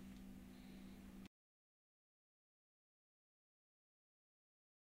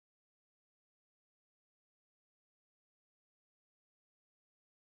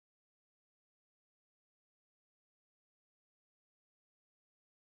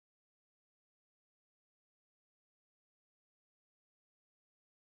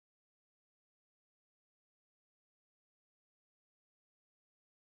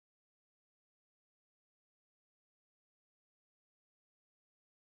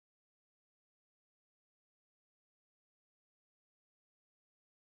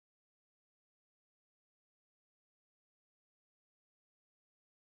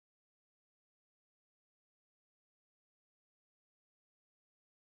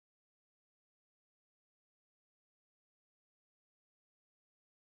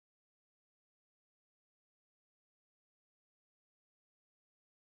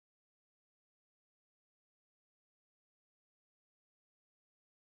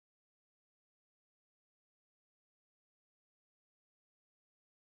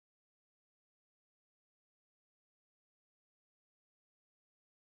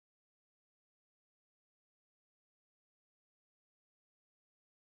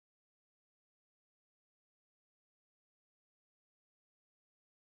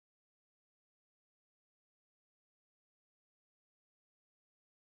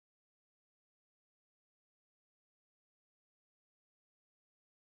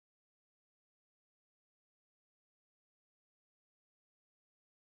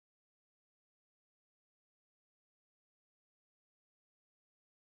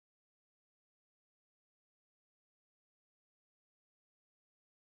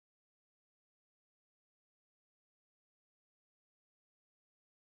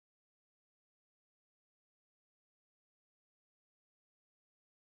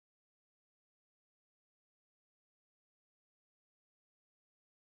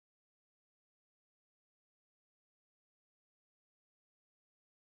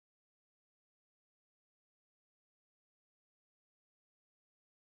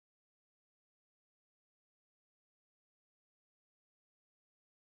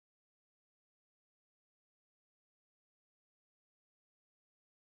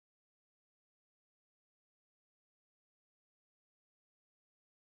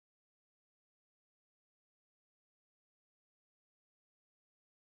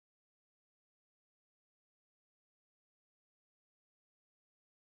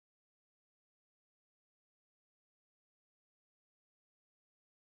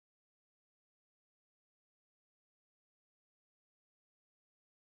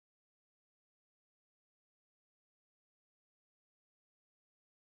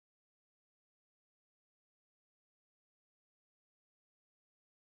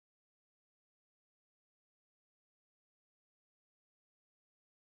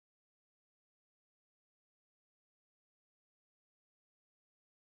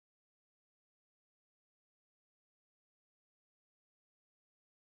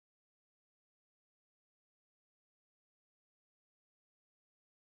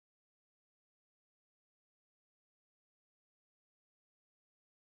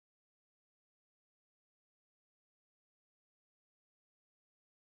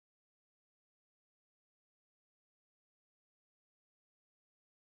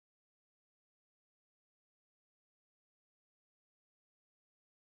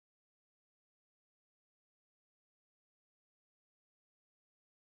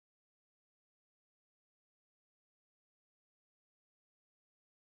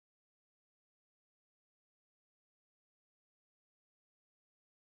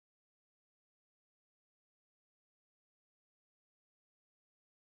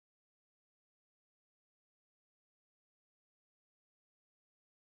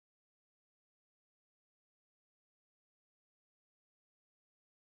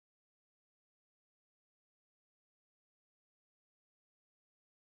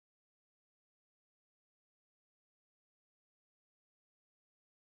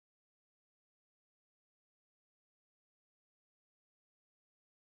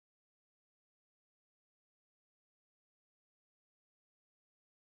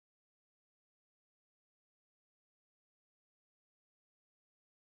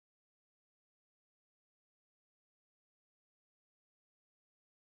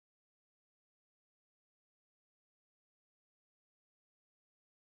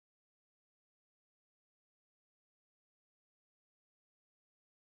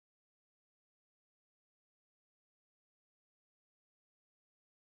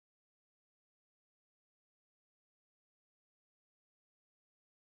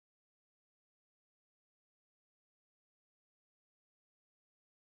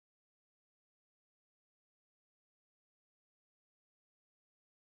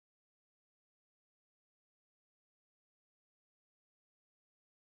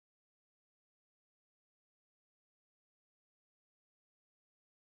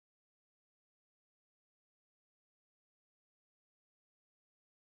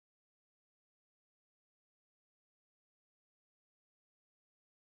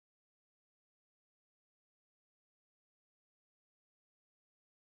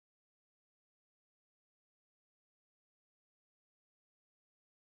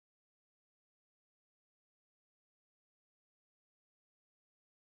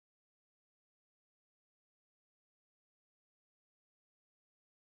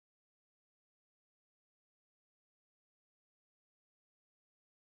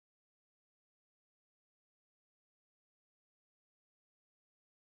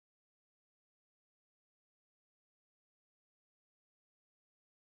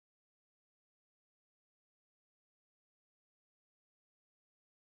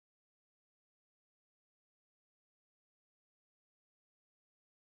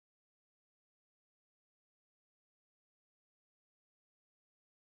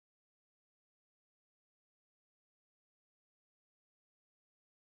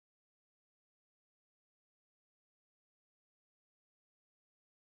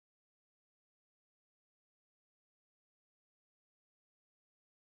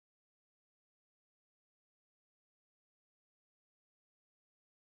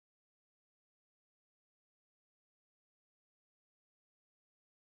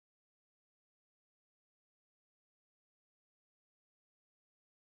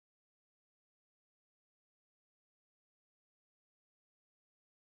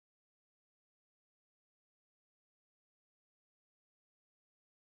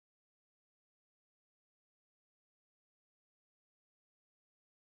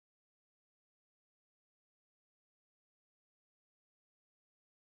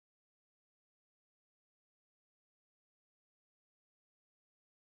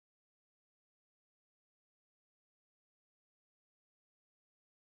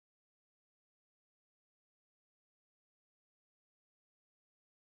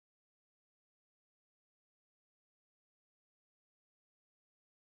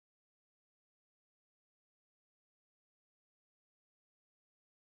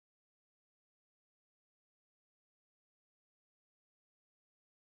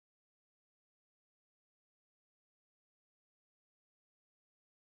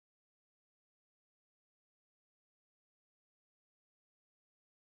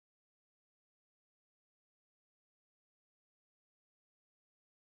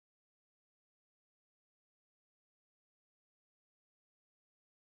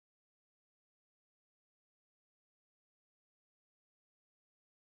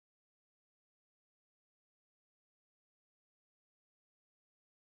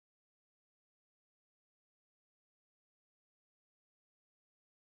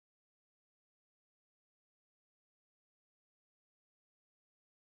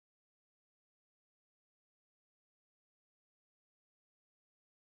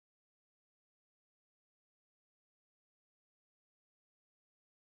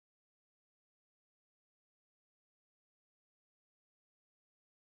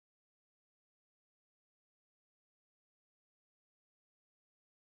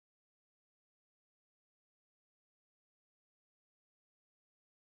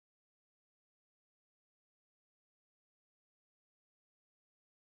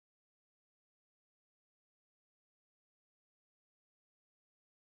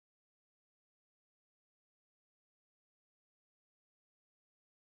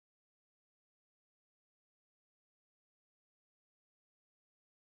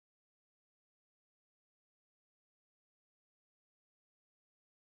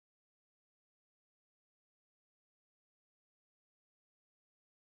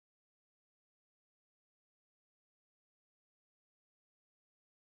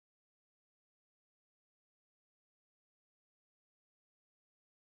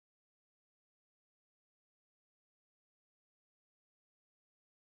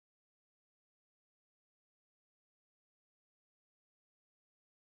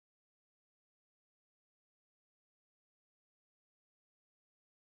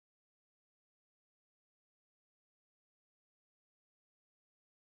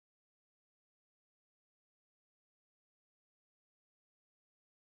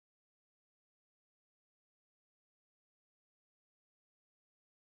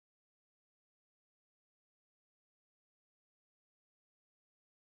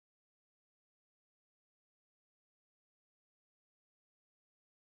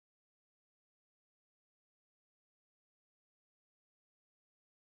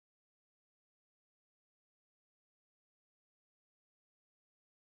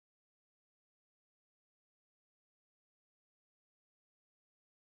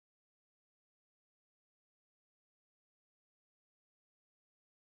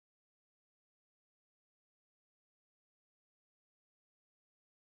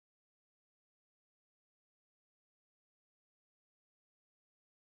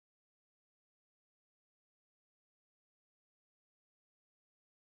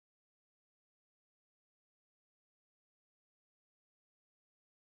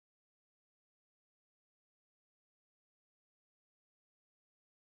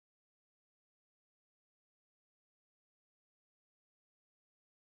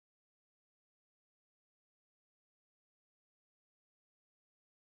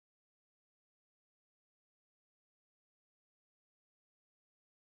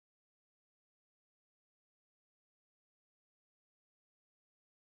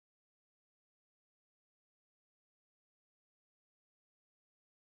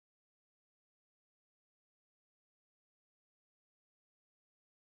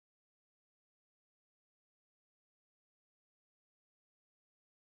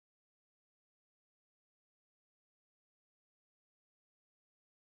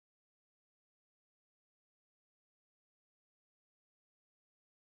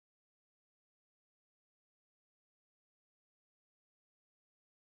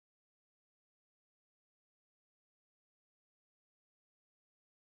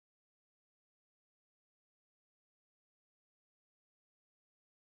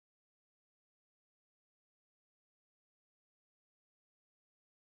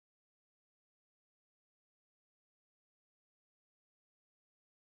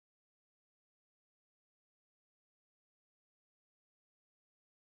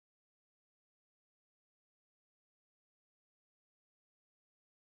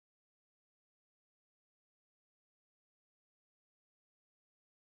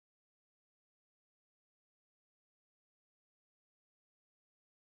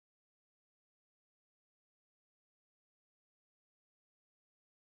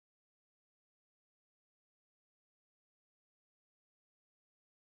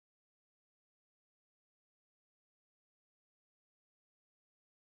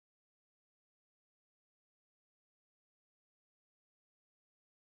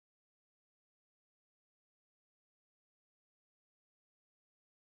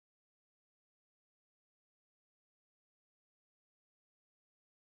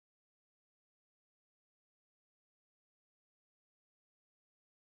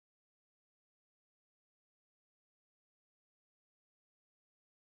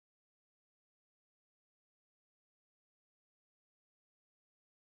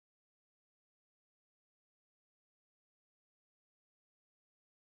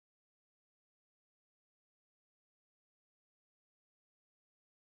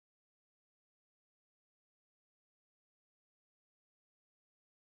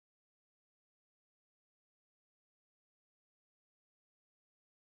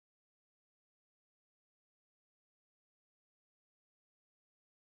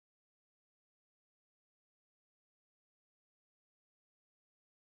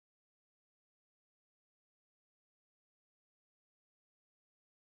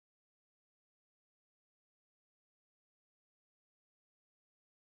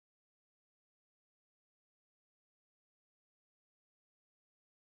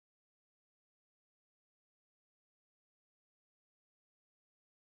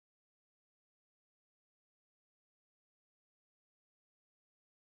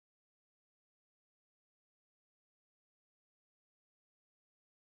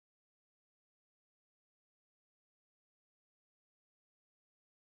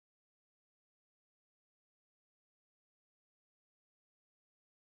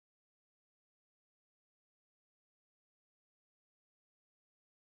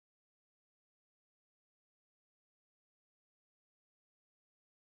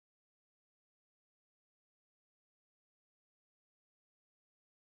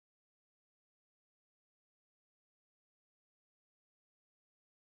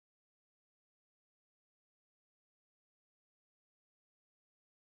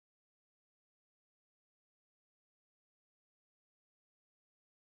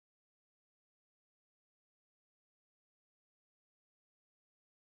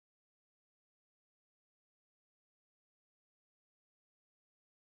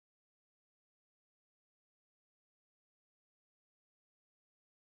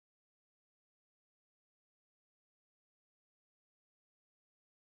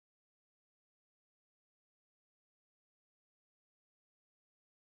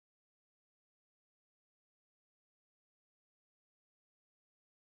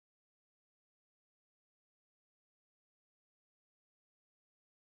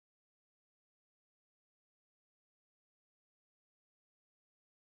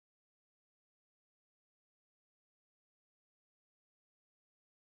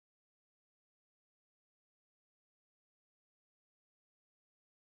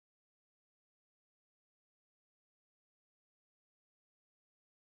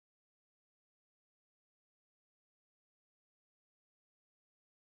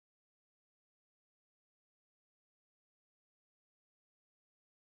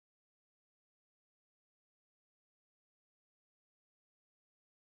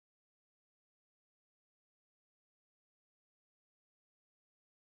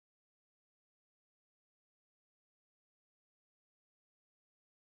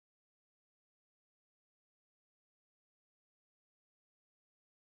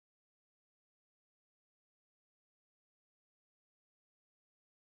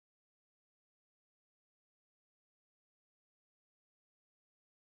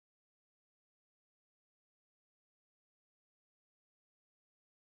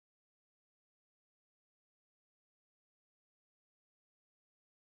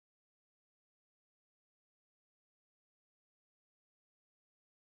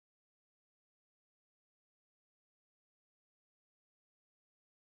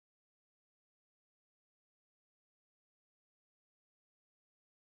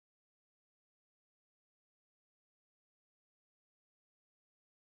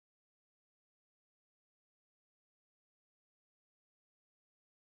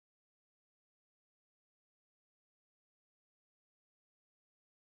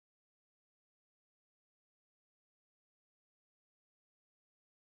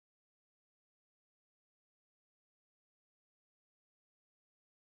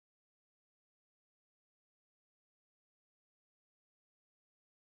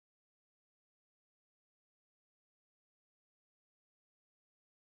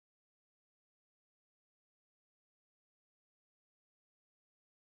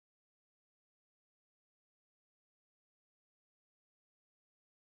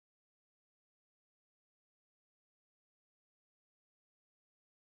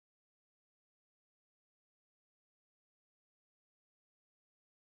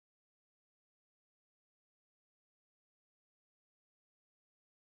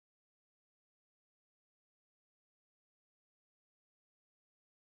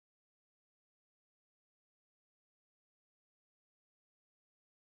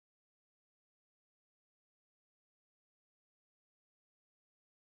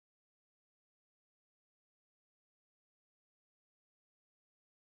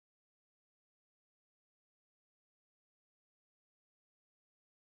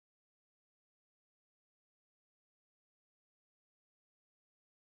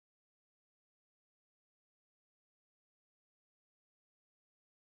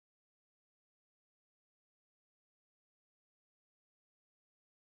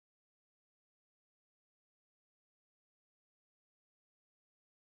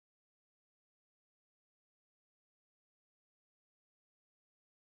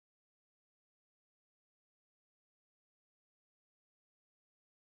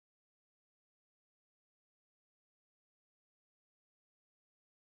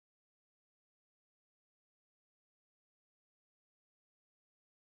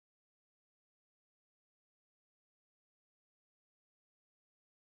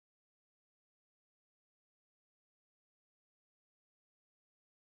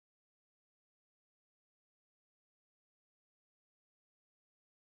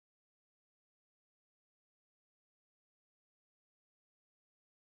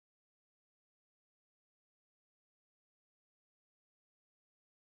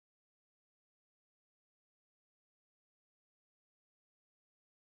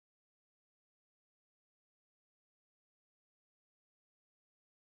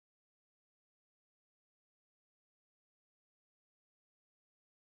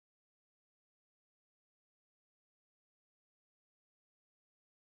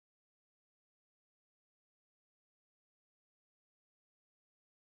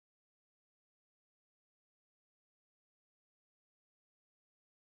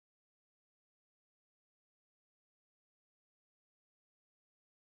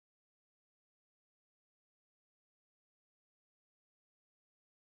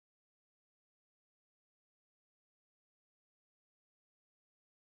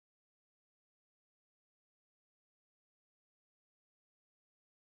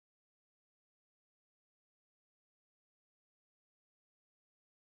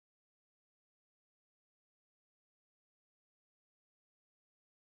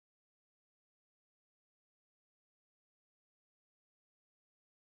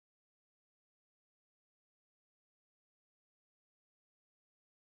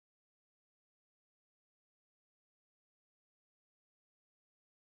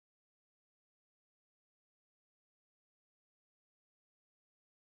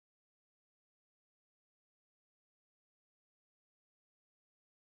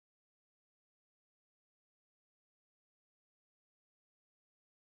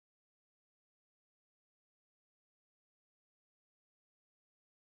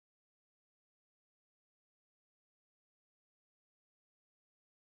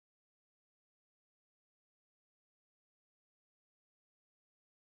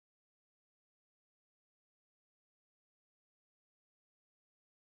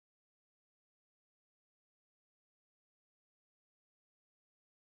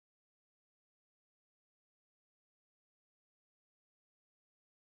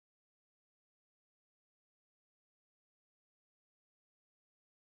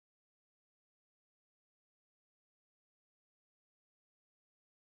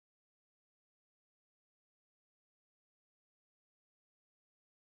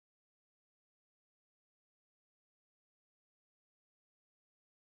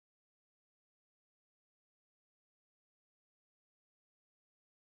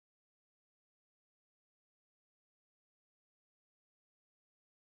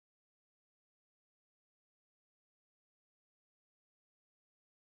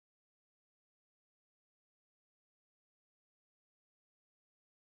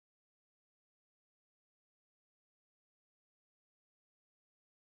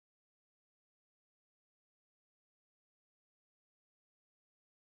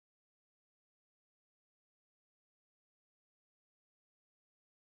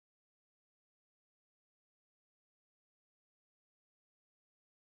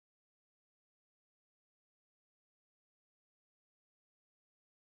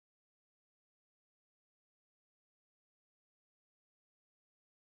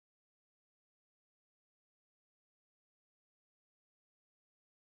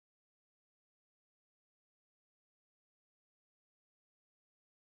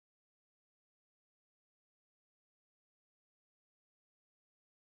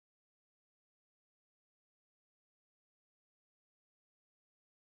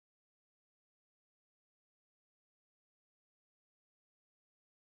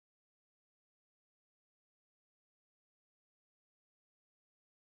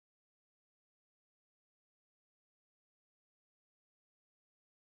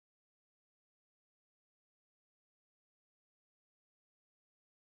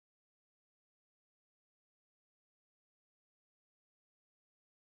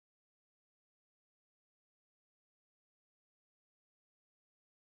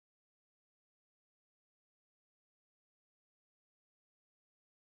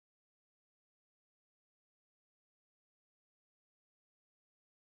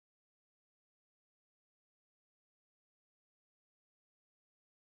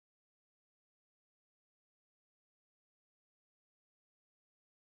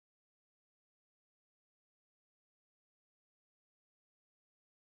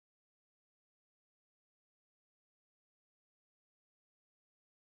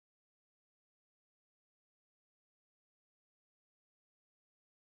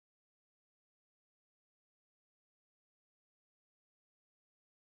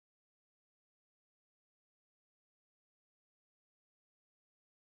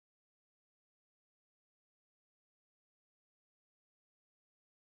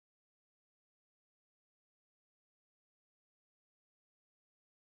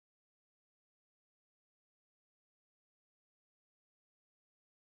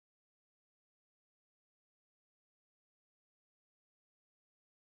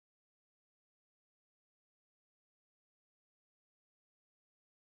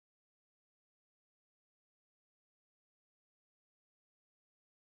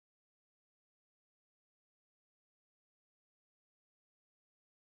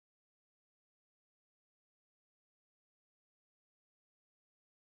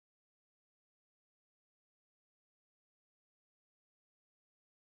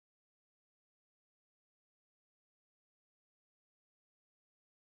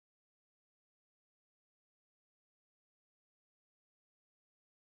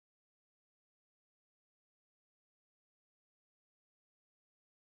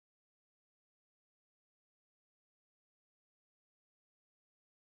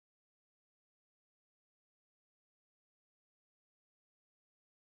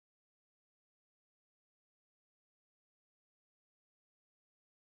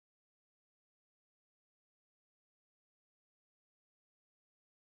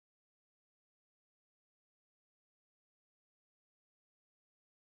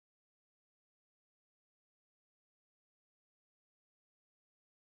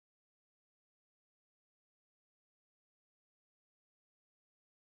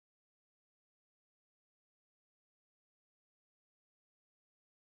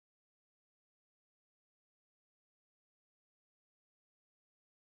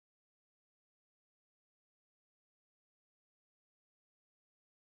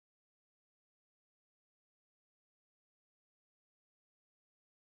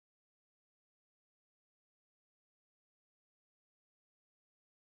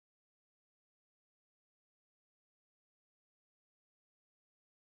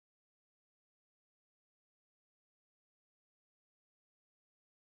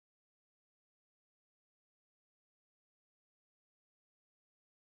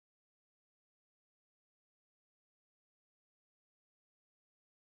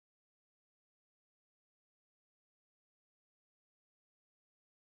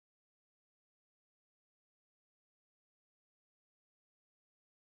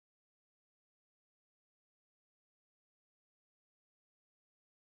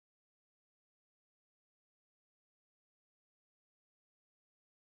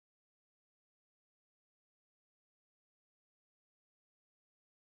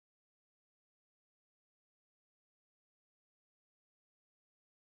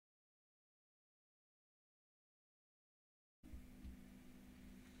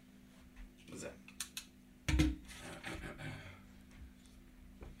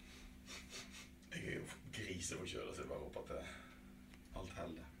 krise for kjøret, så jeg bare håper at alt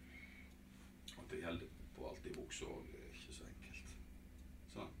helder. At jeg helder på alt i bukse og ikke så enkelt.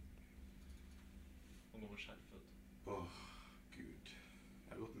 Sånn. Og nå skjerfet. Åh, Gud.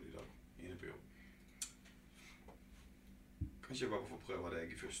 Jeg har gått med de dag, inne på jobb. Kanskje jeg bare får prøve deg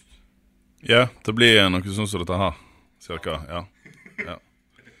først? Ja, det blir noe sånn som dette her, cirka, ja.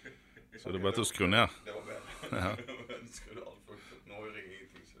 Så det er bare til å skru ned. Det var bedre. Ja. Skru det alt for nå ringer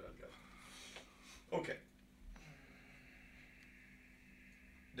ingenting, så det er greit. Ok.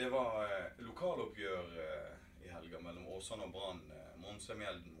 Det var lokaloppgjør i helga mellom Åsane og Brann.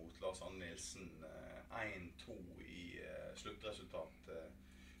 Monsemjelden mot Lars Arne Nilsen. 1-2 i sluttresultat.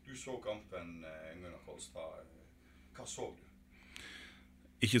 Du så kampen, Gunnar Kolstad. Hva så du?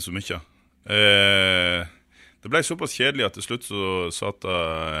 Ikke så mye. Det ble såpass kjedelig at til slutt så satt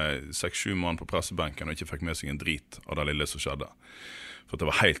 6-7 mann på pressebenken og ikke fikk med seg en drit av det lille som skjedde. For det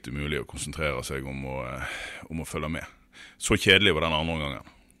var helt umulig å konsentrere seg om å følge med. Så kjedelig var den andre omgangen.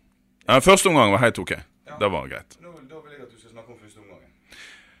 Første omgang var helt ok. Ja. Det var greit. Da vil jeg at du skal snakke om første omgangen.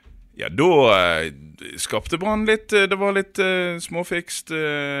 Ja, da skapte Brann litt. Det var litt småfikst.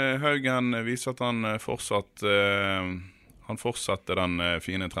 Haugen viser at han fortsatte den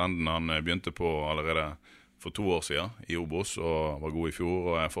fine trenden han begynte på allerede for 2 år siden i Obos, og var god i fjor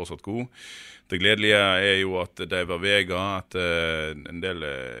og er fortsatt god. Det gledelige er jo at David Vega, at en del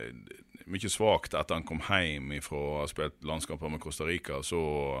mye svagt etter han kom hjem fra å ha spilt landskamper med Costa Rica, så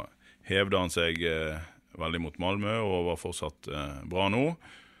hevde han seg veldig mot Malmö og var fortsatt bra nå.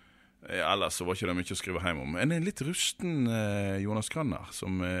 Ellers så var ikke det mye å skrive hjem om. En litt rusten Jonas Grønner,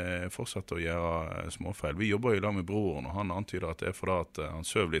 som fortsetter å gjøre småfeil. Vi jobber i lag med broren, og han antyder at det er fordi at han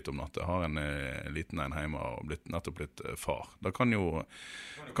søv litt om natten, har en liten en hjemme og nettopp blitt far. Det kan jo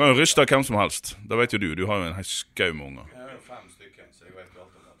ryste hvem som helst. Det vet jo du har jo en hel skau med unger. Jeg har jo 5 stykker, så jeg vet jo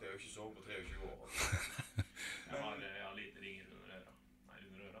alt om at jeg har ikke sovet på 23 år. Jeg har lite ringer under øra. Nei,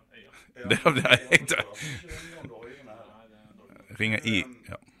 under øra. Øya. Ringer i,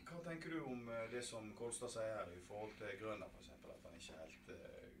 ja. Hva tenker du om det som Kolstad sier her i forhold til Grønner, for eksempel, at han ikke helt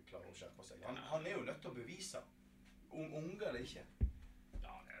klarer å skjerpe seg? Han er jo nødt til å bevise om unge eller ikke.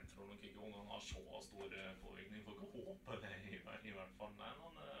 Ja, jeg tror nok ikke ungene har så stor påvirkning. For ikke håpe det i hvert fall. Nei,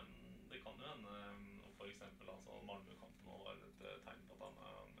 men det kan jo hende, for eksempel, altså Malmö-kampen nå var et tegn på at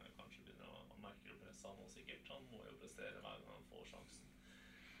han kanskje begynner å merke presset nå sikkert. Han må jo prestere hver gang han får sjansen.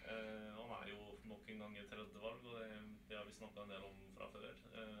 Han er jo nok en gang i tredje valg, og det har vi snakket en del om fra før.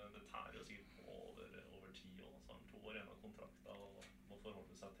 Det tærer jo sikkert på over 10 år, så han 2 år igjen av kontrakta og må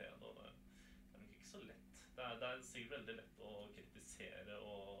forholde seg til det, og det er nok ikke så lett. Det er sikkert veldig lett å kritisere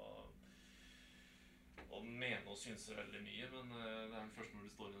og mene og synse veldig mye, men det er først når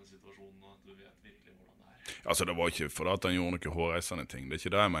du står i den situasjonen at du vet virkelig hvordan det er. Altså, det var ikke for at han gjorde noen hårreisende ting, det er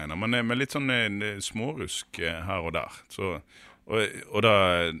ikke det jeg mener, men med litt sånn smårusk her og der, så... Og da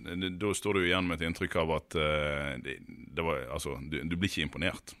står du igjen med et inntrykk av at det var, altså, du blir ikke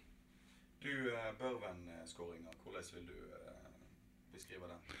imponert. Du, Børven-skåringer, hvordan vil du beskrive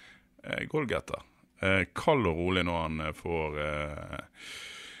den? Goalgetter. Kald og rolig når han får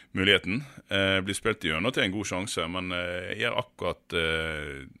muligheten. Blir spilt igjennom til en god sjanse, men gjør akkurat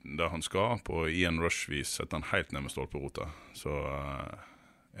det han skal på Ian Rush-vis, setter han helt ned med stolperota. Så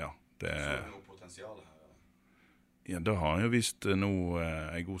ja, det... Så du noe potensial her? Ja, det har han jo vist nå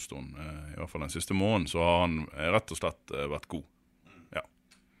en god stund. I hvert fall den siste måneden, så har han rett og slett vært god. Ja.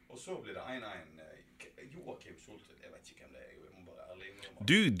 Og så blir det 1-1. Joakim Soltvedt, jeg vet ikke hvem det er. Jeg må bare ærlig innrømme.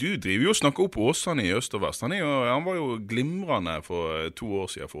 Du driver jo og snakker opp Åsane i øst og vest. Han var jo glimrende for 2 år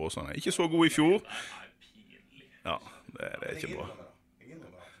siden for Åsane. Ikke så god i fjor. Det er pinlig. Ja, det er ikke bra. Jeg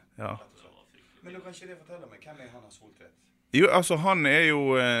innrømmer det. Ja. Men du kan ikke det fortelle meg, hvem er han av Soltvedt? Jo, altså han er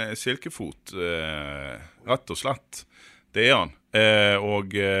jo silkefot, rett og slett. Det er han.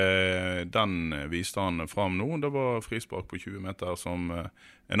 Og den viste han fram nå. Det var frispark på 20 meter som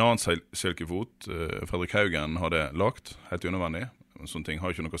en annen silkefot, Fredrik Haugen, hadde lagt. Helt unødvendig. Sånne ting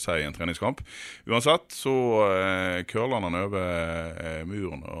har ikke noe å si i en treningskamp. Uansett så kører han over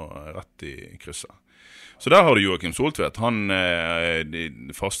muren og rett i krysset. Så der har du Joakim Soltvedt.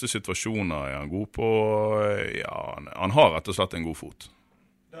 De faste situasjoner er han god på. Ja, han har rett og slett en god fot.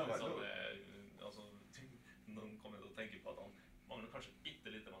 Altså, noen kommer til å tenke på at han mangler kanskje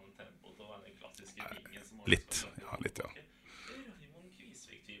bitte litt av den tempo til å være den klassiske vingen som litt, ja, litt, ja. Raymond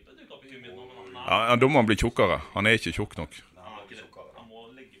Kvisvik-type, du kan ikke humme noe, men han Ja, da må han bli tjukkere. Han er ikke tjukk nok. han må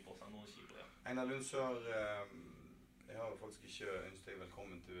legge på seg noen kilo, ja. Einar Lundsør, jeg har jo faktisk ikke ønsket deg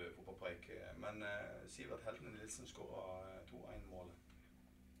velkommen til fotballpreik, men Sivert Heltene Nilsen skåret 2-1-målet.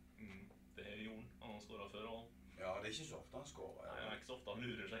 Det gjorde han. Han har skåret før også. Ja, det ikke så ofte han skårer. Nei, det ikke så ofte han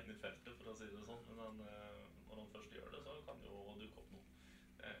lurer seg inn i feltet, for å si det sånn. Men når han først gjør det, så kan jo dukke opp noe.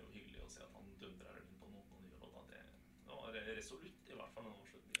 Det jo hyggelig å se at han dundrer inn på noen og gjør det. Det var resolutt, i hvert fall den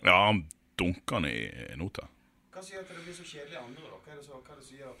avslutningen. Ja, han dunker han i nota. Hva sier at det blir så kjedelig andre, da? Hva er det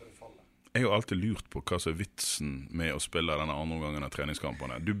som gjør at det faller? Jeg har alltid lurt på hva som vitsen med å spille denne andre omgangen av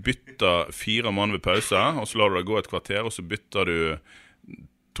treningskampene. Du bytter 4 mann ved pause, og så lar du det gå et kvarter, og så bytter du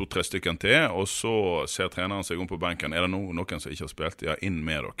 2-3 stykker til, og så ser treneren seg om på benken. Er det noen som ikke har spilt? Ja, inn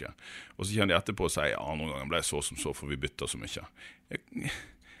med dere. Og så kjenner de etterpå og sier, ja, andre omgangen ble så som så, for vi bytter så mye.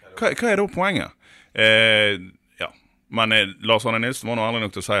 Hva er da poenget? Ja. Men Lars Arne Nilsen var nå ærlig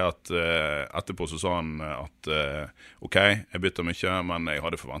nok til å si at etterpå så sa han at ok, jeg bytter mye, men jeg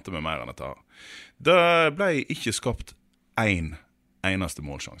hadde forventet meg mer enn dette her. Det ble ikke skapt en eneste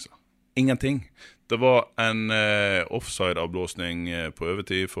målsjanse. Ingenting. Det var en offside-avblåsning på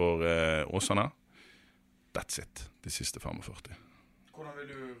overtid for Åsane. That's it, de siste 45. Hvordan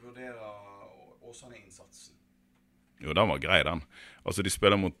vil du vurdere Åsane-innsatsen? Jo, den var grei, den. Altså, de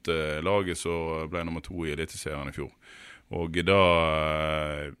spiller mot laget som ble nummer 2 i Eliteserien i fjor. Og da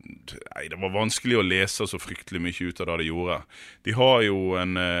det var vanskelig å lese så fryktelig mye ut av det de gjorde. De har jo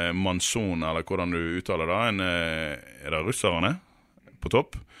en Manson, eller hvordan du uttaler det, er det russerne på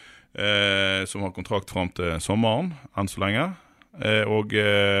topp, som har kontrakt frem til sommeren, enn så lenge.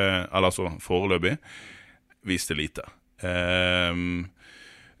 Eller altså foreløpig, viste lite.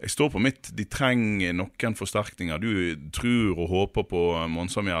 Jeg står på mitt, de trenger noen forsterkninger. Du tror og håper på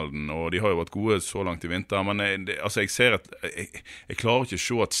Monsamjelden, og de har jo vært gode så langt i vinter, men jeg klarer ikke å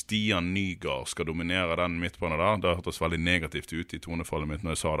se at Stian Nygaard skal dominere den midtbanen der. Det har hørtes veldig negativt ut i tonefallet mitt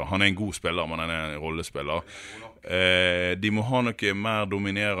når jeg sa det. Han er en god spiller, men han er en rollespiller. De må ha noe mer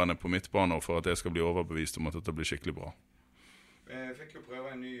dominerende på midtbanen for at jeg skal bli overbevist om at dette blir skikkelig bra. Jeg fikk jo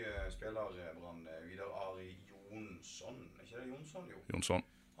prøve en ny spiller, Brann, Vidar Ari Jonsson. Er ikke det Jonsson, jo? Jonsson.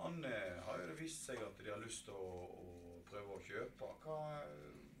 Han har jo det vist seg at de har lyst til å prøve å kjøpe. Hva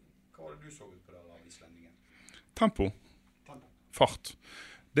var det du så ut på der av islendingen? Tempo. Fart.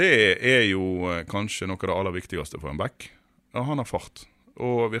 Det er jo kanskje noe av det aller viktigste for en back. Ja, han har fart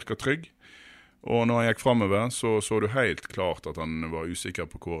og virker trygg. Og når jeg gikk fremover, så du helt klart at han var usikker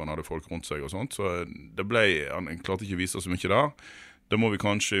på hvor han hadde folk rundt seg og sånt. Så han klarte ikke å vise så mye der. Det må vi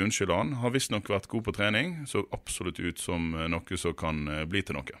kanskje unnskylde han. Har visst nok vært god på trening, så absolutt ut som noe som kan bli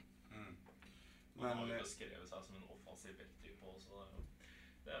til noe. Han har jo beskrevet seg som en offensiv back-type også.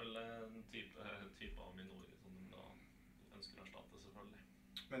 Det vel en type av Minori som da ønsker å erstatte, selvfølgelig.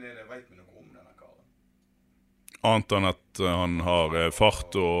 Men vet vi noe om denne karen? Annet enn at han har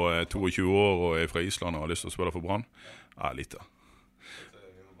fart og 22 år og er fra Island og har lyst til å spille for Brann? Lite.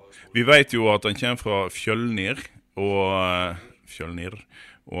 Vi vet jo at han kommer fra Fjølnir, og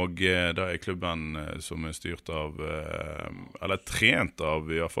det er klubben som er styrt av, eller trent av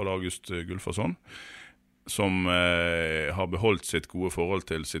i hvert fall August Gulfason, som har beholdt sitt gode forhold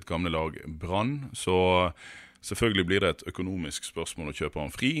til sitt gamle lag Brann. Så selvfølgelig blir det et økonomisk spørsmål å kjøpe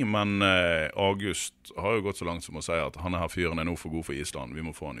han fri, men August har jo gått så langt som å si at han her fyren er nå for god for Island, vi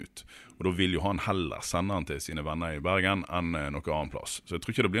må få han ut. Og da vil jo han heller sende han til sine venner i Bergen enn noe annen plass. Så jeg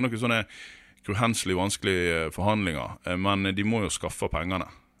tror ikke det blir noe sånne henselig vanskelige forhandlinger, men de må jo skaffe pengene.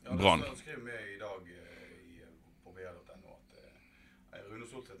 Brann. Ja, det skriver vi i dag på BL.no at Rune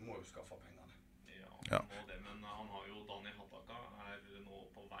Soltvedt må jo skaffe pengene. Ja, han må det, men han har jo Daniel Hattaka nå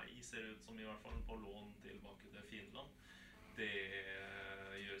på vei, ser ut som i hvert fall på lån tilbake til Finland. Det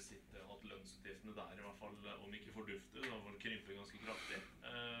gjør sitt at lønnsutgiftene der i hvert fall, om ikke fordufter, da får krympe ganske kraftig.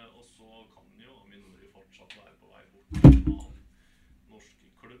 Og så kan jo Minori fortsatt være på vei bort til en norsk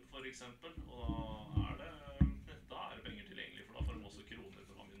klubb for eksempel, og da er det penger tilgjengelig, for da får de også kroner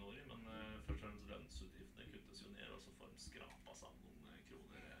for Minori, men først og fremst lønnsutgiftene kuttes jo ned, og så får de skrapa sammen noen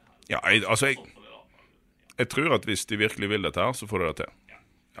kroner her. Ja, jeg tror at hvis de virkelig vil dette her, så får de det til. Ja,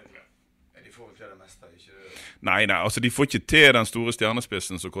 det tror jeg. De får vel til det meste, ikke det? Nei, altså de får ikke til den store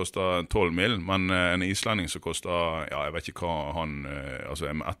stjernespissen som koster 12 mil, men en islending som koster, ja, jeg vet ikke hva han, altså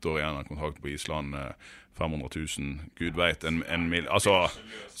med 1 år igjen av kontrakt på Island, 500 000, Gud vet, en mil, altså,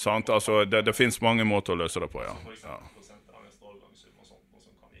 sant, altså, det finnes mange måter å løse det på, ja.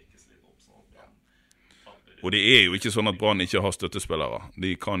 Og det er jo ikke sånn at Brann ikke har støttespillere.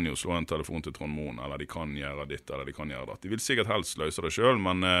 De kan jo slå en telefon til Trond Moen, eller de kan gjøre ditt, eller de kan gjøre det. De vil sikkert helst løse det selv,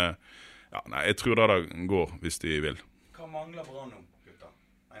 men ja, nei, jeg tror det går hvis de vil. Hva mangler Brann nå, gutta?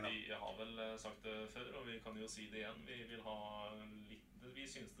 Vi har vel sagt det før, og vi kan jo si det igjen. Vi vil ha litt, vi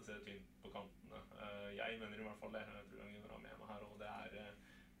synes det ser tynt på kantene. Jeg mener i hvert fall det, jeg tror jeg har med meg her, og det er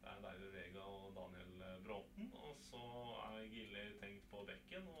David Vega og Daniel Bråten, og så Gille tenkt på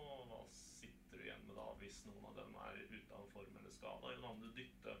bekken, og hva sitter du igjen med da? hvis noen av dem ute av form eller skada. Eller om du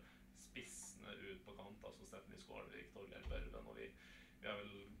dytter spissene ut på kant, altså Stephanie Skålevik, Torgeir Børven, og vi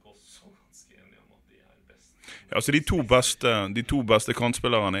vel også ganske enige om at de best. Ja, altså de to beste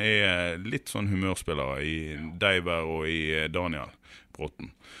kantspillerne litt sånn humørspillere i Deiver og i Daniel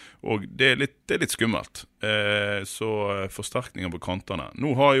Bråten. Og det litt skummelt. Så forsterkninger på kantene.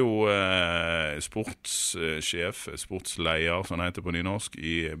 Nå har jo sportssjef, sportsleier, som det heter på nynorsk,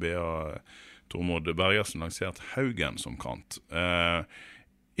 i BA Tormod Bergersen lansert Haugen som kant.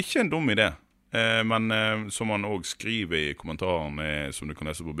 Ikke en dum idé. Men som han også skriver i kommentaren som du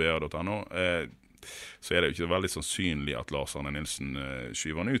kan lese på ba.no, så det jo ikke veldig sannsynlig at Lars Arne Nilsen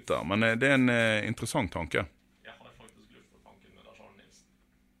skyver han ut der. Men det en interessant tanke. Jeg har faktisk luftet tanken med Lars Arne Nilsen.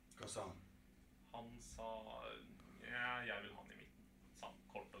 Hva sa han? Han sa jeg vil ha han i midten. Sa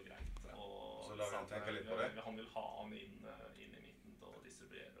kort og greit. Og så la han tenke litt på det? Han vil ha han inn i midten til å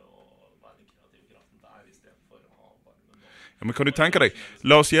distribuere og være den kreative kraften der, i stedet for å ha varmen. Ja, men kan du tenke deg,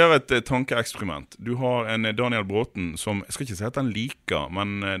 la oss gjøre et tankeeksperiment. Du har en Daniel Bråten som, jeg skal ikke si at han liker,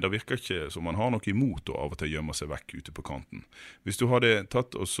 men det virker ikke som han har noe imot å av og til gjemme seg vekk ute på kanten. Hvis du hadde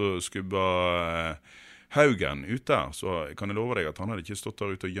tatt og så skubba Haugen ut der, så kan jeg love deg at han hadde ikke stått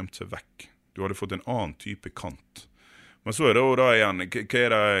der ute og gjemt seg vekk. Du hadde fått en annen type kant. Men så det jo da igjen, hva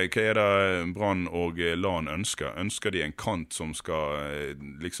det Brann og Lan ønsker? Ønsker de en kant som skal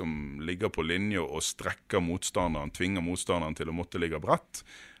liksom ligge på linje og strekke motstanderen, tvinge motstanderen til å måtte ligge brett?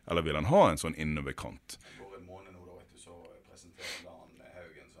 Eller vil han ha en sånn innoverkant? Det går en måned nå da, vet du, så presenterer Lan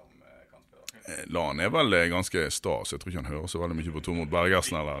Haugen som kantspiller. Lan vel ganske stas. Jeg tror ikke han hører så veldig mye på Tormod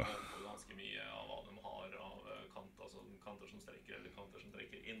Bergersen, eller? Ganske mye av hva de har av kant, altså kanter som strekker eller kanter som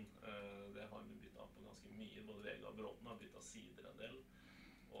trekker inn. Det har vi byttet på ganske mye. Både Vegard Bråten har byttet sider en del.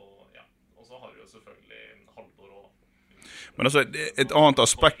 Og ja, og så har vi jo selvfølgelig Halvor og... Men altså, et annet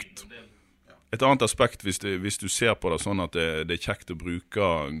aspekt hvis du ser på det sånn at det kjekt å bruke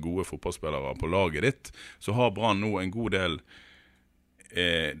gode fotballspillere på laget ditt, så har Brann nå en god del,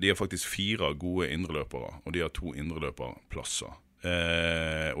 de har faktisk 4 gode indreløpere, og de har 2 indreløperplasser.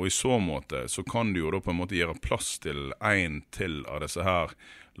 Og i så måte så kan du jo da på en måte gjøre plass til en til av disse her,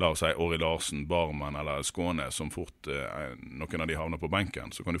 la oss si Åri Larsen, Barmen eller Skåne, som fort noen av de havner på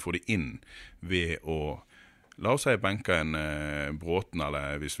benken, så kan du få de inn ved å la oss si benke en Bråten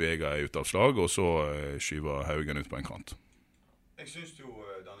eller hvis Vega ute av slag, og så skyver Haugen ut på en kant. Jeg synes jo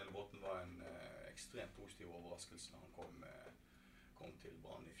Daniel Bråten var en ekstremt positiv overraskelse når han kom til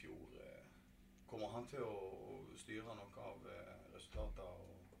Brann i fjor. Kommer han til å styre noe av resultater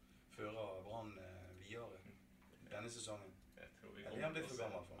og føre Brann videre denne sesongen? Jeg tror vi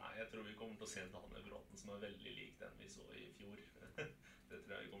kommer til å se Daniel Bråten som veldig lik den vi så i fjor. Det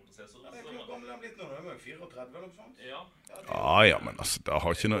tror jeg vi kommer til å se. Så, hvor gammel er han blitt nå? Han er 34 eller noe sånt? Ja, men altså, det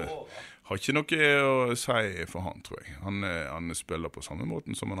har ikke noe å si for han, tror jeg. Han spiller på samme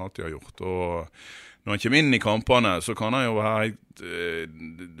måten som han alltid har gjort. Og når han kommer inn i kampene, så kan han jo være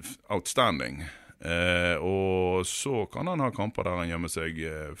outstanding. Og så kan han ha kamper der han gjemmer seg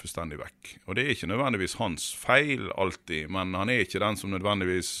fullstendig vekk. Og det ikke nødvendigvis hans feil alltid, men han ikke den som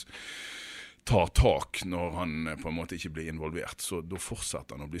nødvendigvis tar tak når han på en måte ikke blir involvert. Så da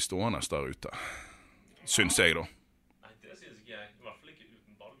fortsetter han å bli stående der ute, synes jeg da. Nei, det synes ikke jeg. I hvert fall ikke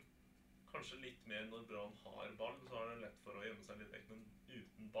uten ball. Kanskje litt mer når Brann har ball, så er det lett for å gjemme seg litt vekk. Men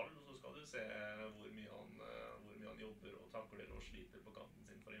uten ball så skal du se hvor mye han jobber og takler og sliter på kanten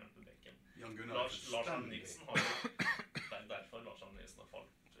sin for å hjelpe bekken. Lars Nilsen har jo... Det er derfor Lars Nilsen har falt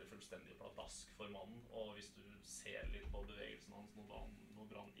fullstendig pladask for mannen. Og hvis du ser litt på bevegelsen hans når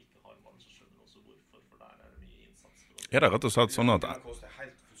Brann ikke har ball, så skjønner du også hvorfor, for der det mye innsats. Det rett og slett sånn at...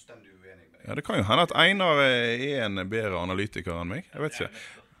 Ja, det kan jo hende at Einar en bedre analytiker enn meg, jeg vet ikke.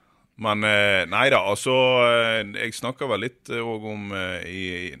 Men nei da, altså, jeg snakker vel litt også om,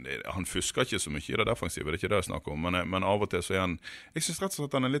 han fusker ikke så mye i det defensive, det ikke det jeg snakker om, men av og til så han, jeg synes rett og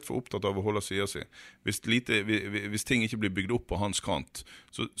slett han er litt for opptatt av å holde siden sin. Hvis ting ikke blir bygd opp på hans kant,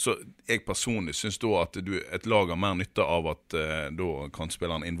 så jeg personlig synes da at et lag har mer nytte av at da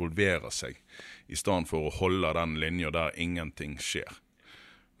kantspilleren involverer seg, i stedet for å holde den linjen der ingenting skjer.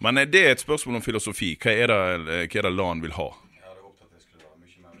 Men det et spørsmål om filosofi, hva er det Lan vil ha?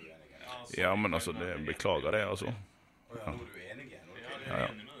 Ja, men altså, beklager det, altså. Nå er du enig igjen? Ja.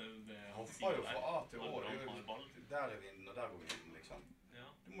 Han får jo fra A til Å, der vi inn, og der går vi inn, liksom.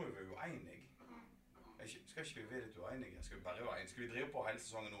 Du må jo være uenig. Skal ikke vi være litt uenige? Skal vi bare være enige? Skal vi drive på hele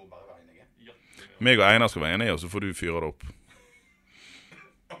sesongen nå og bare være enige? Meg og Einar skal være enige, og så får du fyre det opp.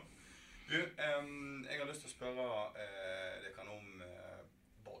 Du, jeg har lyst til å spørre det kan om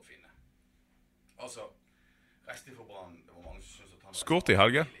Bård Finne. Altså, resten for Brann, det var mange som synes at han... Skårt i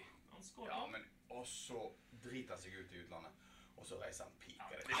helge. og så driter han seg ut i utlandet, og så reiser han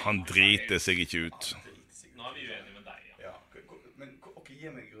piker. Han driter seg ikke ut. Nå vi uenige med deg, ja. Men ok, gi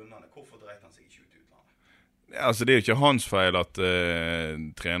meg grunnene. Hvorfor dreit han seg ikke ut i utlandet? Altså, det er jo ikke hans feil at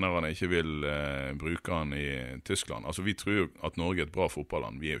trenerne ikke vil bruke han i Tyskland. Altså, vi tror jo at Norge er et bra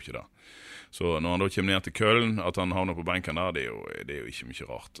fotballand. Vi er jo ikke det. Så når han da kommer ned til Köln, at han havner på benken der, det er jo ikke mye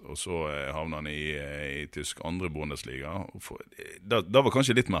rart. Og så havner han i tysk andre Bundesliga. Det var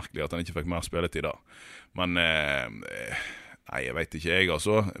kanskje litt merkelig at han ikke fikk mer spilletid da. Men nei, jeg vet ikke jeg,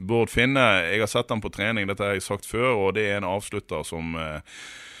 altså. Bård Finne, jeg har sett han på trening, dette har jeg sagt før, og det er en avslutter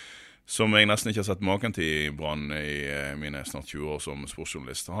som jeg nesten ikke har sett maken til i Brann i mine snart 20 år som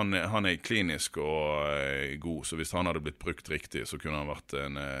sportsjournalist. Han er klinisk og god, så hvis han hadde blitt brukt riktig, så kunne han vært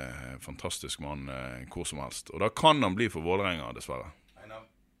en fantastisk mann hvor som helst. Og da kan han bli for Vålerenga, dessverre. Einar,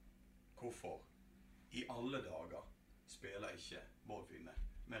 hvorfor i alle dager spiller ikke Bård Finne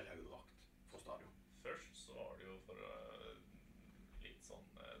med rød drakt for stadion? Først så var det jo for litt sånn,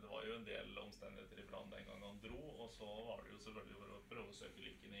 det var jo en del omstendigheter i Brann den gang han dro, og så var det jo selvfølgelig for å prøve å søke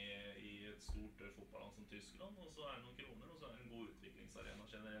lykken i et stort fotballand som Tyskland, og så er det noen kroner, og så er det en god utviklingsarena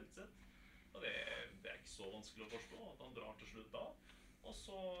generelt sett. Og det er ikke så vanskelig å forstå at han drar til slutt da. Og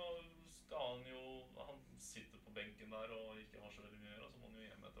så skal han sitter på benken der og ikke har så veldig mye å gjøre, så må han jo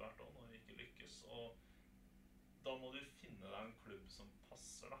hjem etter hvert også, når det ikke lykkes. Og da må du finne deg en klubb som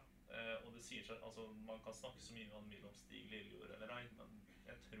passer deg. Og det sier seg, altså man kan snakke så mye om Stig Lillejord eller ei, men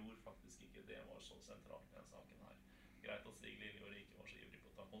jeg tror faktisk ikke det var så sentralt i den saken her. Greit at Stig Lillejord ikke var så ivrig på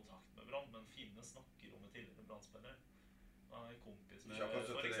å ta kontakt med Brann, men Finne snakker om en tidligere Brann-spiller. Han er kompis med,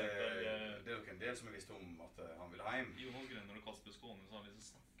 for eksempel... Det er jo ikke en del som har visst om at han vil hjem. Jonas Grønner og Kasper Skåne så han liksom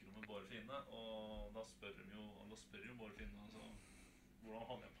snakker om Bård Finne, og da spør jo Bård Finne altså, hvordan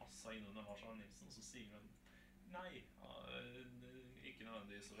han har passet inn under Lars Arne Nilsen, og så sier han nei, ikke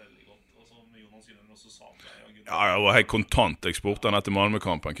nødvendigvis så veldig godt. Og som Jonas Grønner også sa til deg, ja, det var helt kontant. Jeg spurte han etter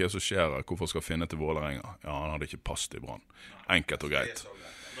Malmö-kampen, hva som skjer, hvorfor skal Finne til Vålerenga? Ja, han hadde ikke passet i Brann. Enkelt og greit.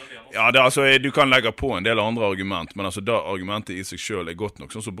 Ja, altså, du kan legge på en del andre argument, men altså, da argumentet i seg selv er godt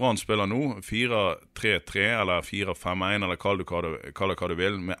nok. Sånn som Brann spiller nå, 4-3-3 eller 4-5-1, eller kall det hva du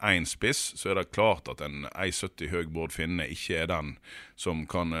vil, med en spiss, så er det klart at en 1,70 høy Bård Finne ikke er den som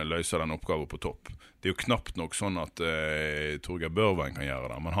kan løse den oppgaven på topp. Det er jo knapt nok sånn at Torgeir Børven kan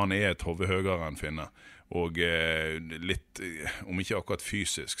gjøre det, men han er et hode høyere enn Finne. Og litt, om ikke akkurat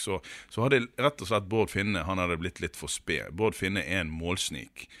fysisk, så hadde rett og slett Bård Finne, han hadde blitt litt for sped. Bård Finne er en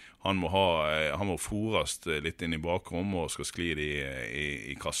målsnik. Han må fôres litt inn i bakrom og skal skli det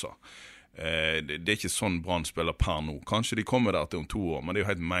i kassa. Det er ikke sånn Brann spiller per nå. Kanskje de kommer der til om 2 år, men det er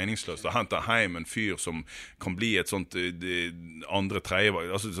jo helt meningsløst å hente hjem en fyr som kan bli et sånt andre-tredje,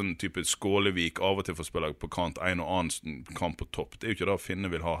 altså sånn type Skålevik, av og til får spille på kant, en og annen kamp på topp. Det er jo ikke det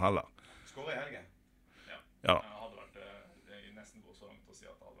Finne vil ha heller. Skåre i helgen? Ja. Det hadde vært nesten gå så langt å si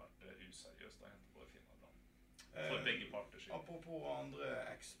at det hadde vært useriøst å hente Bård Finne og Brann. For begge parter. Apropos andre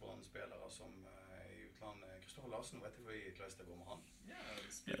eks-Brann-spillere som i utlandet. Kristoffer Larsen, vet du hvor det går med han? Ja,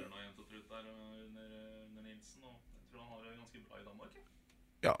 spiller nå jent og trutt der under Nilsen, og jeg tror han har det ganske bra i Danmark.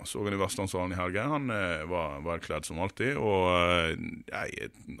 Ja, så han i Vestlandshallen i helgen. Han var velkledd som alltid, og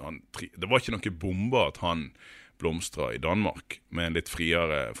det var ikke noe bombe at han blomstra i Danmark med en litt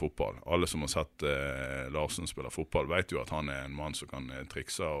friere fotball. Alle som har sett Larsen spille fotball vet jo at han er en mann som kan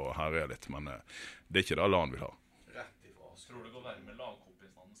trikse og herre litt, men det er ikke det alle han vil ha. Rett ifra oss. Tror du går være med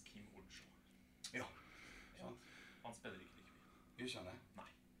lagkompisen hans Kim Odsjå? Ja. Han spiller ikke like mye. Gjør ikke han det?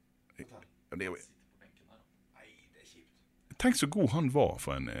 Nei. Fortell. Det er jo... Sitter på benken der. Nei, det er kjipt. Tenk så god han var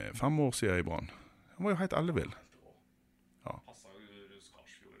for 5 år siden i Brann. Han var jo helt ellevill. Passet jo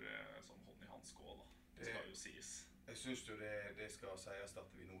Skarsfjord som hånd i hans skål, da. Det skal jo sies. Jeg synes jo det skal sies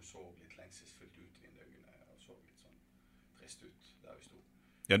at vi nå så litt lengselsfullt ut i døgnet, og så litt sånn trist ut der vi stod.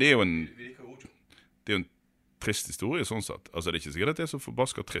 Ja, det er jo en... Vi liker Ojo. Det er jo en trist historie sånn sett. Altså, det er ikke sikkert at det er så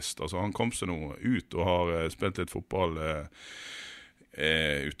forbasket trist. Altså, han kom seg nå ut og har spilt litt fotball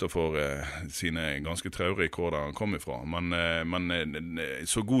utenfor sine ganske traurige kår der han kom ifra. Men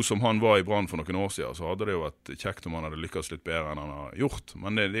så god som han var i Brann for noen år siden, så hadde det jo vært kjekt om han hadde lykkes litt bedre enn han har gjort.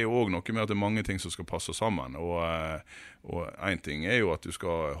 Men det er jo også noe med at det er mange ting som skal passe sammen. Og en ting er jo at du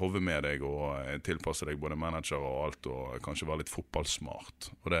skal hove med deg og tilpasse deg både manager og alt, og kanskje være litt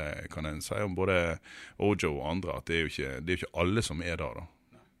fotballsmart. Og det kan en si om både Ojo og andre, at det er jo ikke alle som er der da.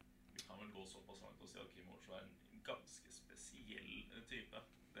 Vi kan vel gå såpass langt og si at Kim Odsjå er en ganske spesiell type.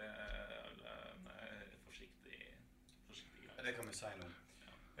 Det er forsiktig greit. Det kan vi si nå.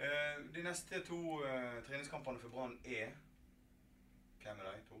 De neste 2 treningskampene for Brann er... Hvem er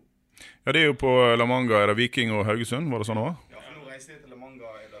de 2? Ja, det er jo på La Manga, er det Viking og Haugesund, var det sånn det var? Ja, for nå reiser de til La Manga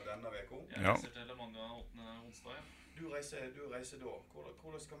denne veka. Jeg reiser til La Du reiser da.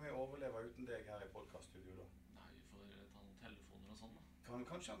 Hvordan skal vi overleve uten deg her i podcaststudio da? Nei, vi får ta noen telefoner og sånn da.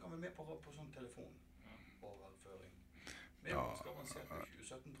 Kanskje han kan være med på sånn telefon. Overføring. Vi Ja. skal avansere på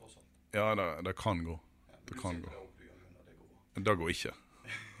 2017 tross alt. Ja, det kan gå. Ja, Det kan gå. Det går bra. Det går ikke.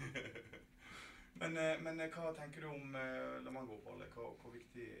 Men hva tenker du om Le Mans-oppholdet? Hvor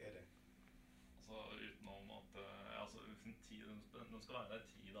viktig er det? Altså utenom at den skal være der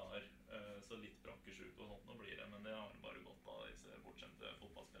 10 dager, så litt brakkesjuk og sånt nå blir det, men det har bare gått av disse bortskjemte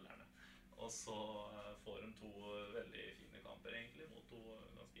fotballspillerne. Og så får de 2 veldig fine kamper egentlig mot 2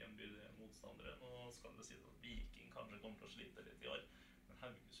 ganske hjembydige motstandere. Nå skal det sies at Viking kanskje kommer til å slite litt i år, men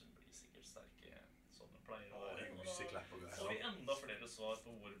Haugesund blir sikkert sterke som de pleier å være. Så får vi enda flere svar på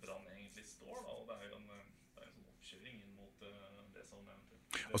hvor Brann egentlig står da, og det er jo en sånn oppkjøring inn mot det som nevnte.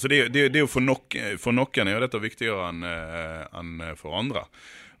 Altså det er jo for noen er jo dette viktigere enn for andre.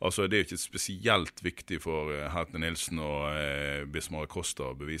 Altså det er jo ikke spesielt viktig for Hertha Nilsen og Bismar Costa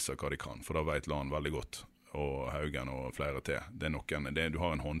å bevise hva de kan, for da vet Lan veldig godt, og Haugen og flere til. Det er noen, du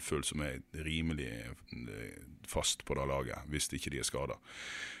har en håndfull som er rimelig fast på det laget, hvis ikke de er skadet.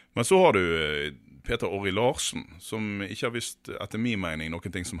 Men så har du Peter Orri Larsen, som ikke har visst, etter min mening,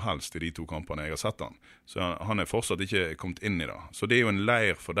 noen ting som helst i de 2 kampene jeg har sett han. Så han er fortsatt ikke kommet inn i det. Så det er jo en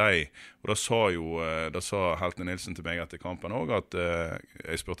leir for deg. Og da sa Heltene Nilsen til meg etter kampen også, at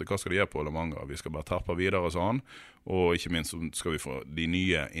jeg spurte hva skal de gjøre på Le Mans. Vi skal bare terpe videre, sa han. Og ikke minst så skal vi få de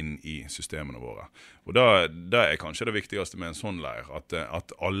nye inn i systemene våre. Og det er kanskje det viktigste med en sånn leir,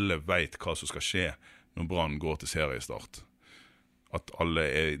 at alle vet hva som skal skje når Brann går til seriestart. At alle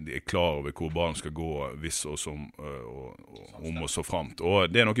er klar over hvor ballen skal gå hvis og som om og så fremt.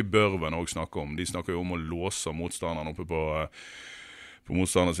 Og det er noe Børven også snakker om. De snakker jo om å låse motstanderen oppe på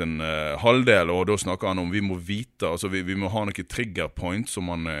motstanderen sin halvdel, og da snakker han om vi må vite, altså vi må ha noen trigger point, som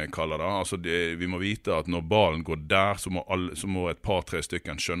man kaller det. Altså vi må vite at når ballen går der, så må et par-tre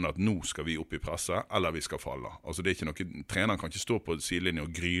stykker skjønne at nå skal vi opp i presset, eller vi skal falle. Altså det er ikke noe, treneren kan ikke stå på sidelinjen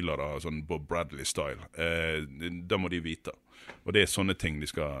og gryle det, sånn Bob Bradley-style. Det må de vite. Og det er sånne ting de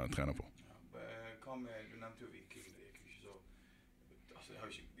skal trene på. Hva med, du nevnte jo Viking, det gikk jo ikke så, altså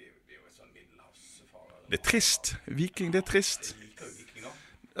vi er jo et sånn middelhavsfare. Det er trist. Viking, det er trist. Jeg liker jo Viking da.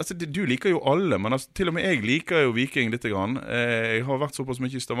 Altså, du liker jo alle, men altså, til og med jeg liker jo Viking litt grann. Jeg har vært såpass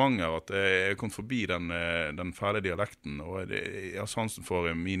mye i Stavanger at jeg kom forbi den fæle dialekten, og jeg har sansen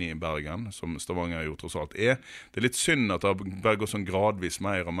for mini-Bergen, som Stavanger jo tross alt er. Det er litt synd at det bare går sånn gradvis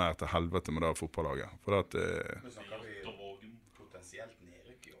mer og mer til helvete med det fotballaget. For at...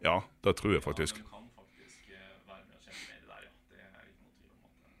 Ja, det tror jeg faktisk. Ja, den kan faktisk være med å kjempe med det der, ja. Det er ikke noe tvil om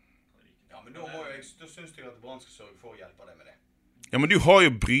at den kan ryke. Ja, men da synes jeg at Brann skal sørge for å hjelpe deg med det. Ja, men du har jo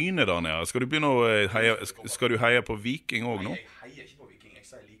Bryne der nede. Skal du begynne å skal du heie på Viking også nå? Nei, jeg heier ikke på Viking. Jeg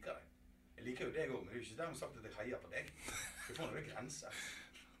sier jeg liker deg. Jeg liker jo deg også, men det er jo ikke dermed sagt at jeg heier på deg. Det får noe grenser.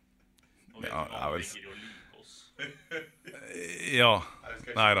 Og vi ligger jo like oss. Ja.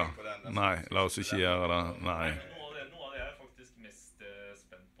 Neida. Nei, la oss ikke gjøre det. Nei. Noe av det jeg er faktisk mest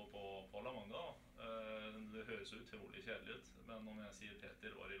spent på La Manga. Det høres jo utrolig kjedelig ut, men om jeg sier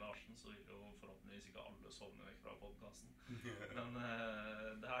Peter Orri Larsen, så vil jo forhåpentligvis ikke alle sovne vekk fra podcasten. Men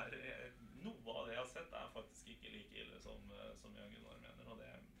det er, noe av det jeg har sett er faktisk ikke like ille som Jan Gunnar mener. Og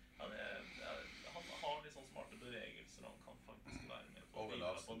han har litt sånn smarte bevegelser, og han kan faktisk være med på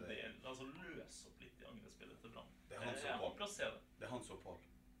en del, altså løse opp litt i angrespillet til Brann. Jeg håper å se det. Det er hans opphold.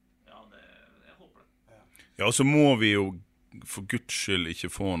 Ja, jeg håper det. Ja, så må vi jo for Guds skyld ikke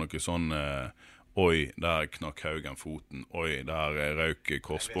få noe sånn oi, der knakk Haugen foten. Oi, der røk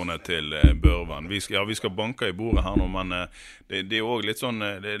korsbåndet til Børven. Vi skal banke i bordet her nå, men det er jo også litt sånn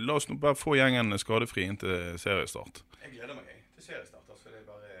la oss nå bare få gjengen skadefri inn til seriestart. Jeg gleder meg til seriestart, altså det er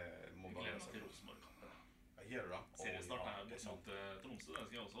bare må bare gleder meg til Rosenborg-kampen. Jeg gjør det da. Seriestart er mot Tromsø, det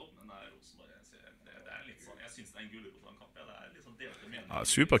skal jeg også, men det er Rosenborg. Det er litt sånn, jeg synes det er en gulrot av en kamp, ja. Det er litt sånn delte meninger. Ja,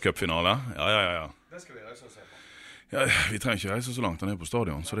 Supercup-finale. Ja. Det skal vi reise og se på. Ja, vi trenger ikke reise så langt ned på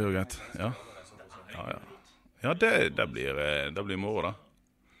stadion, så det er jo greit. Ja, det blir moro da.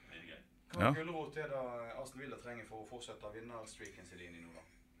 Hva gulrot er det Aston Villa trenger for å fortsette vinnerstreaken sin linje nå da?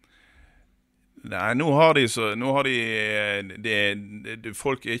 Nei, nå har de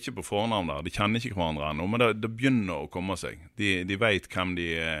folk er ikke på fornavn der, de kjenner ikke hverandre ennå, men det begynner å komme seg. De vet hvem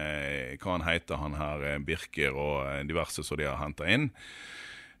hva han heter, han her Birker og diverse som de har hentet inn.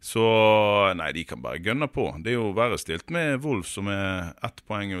 Så nei, de kan bare gønne på. Det er jo verre stilt med Wolf, som er 1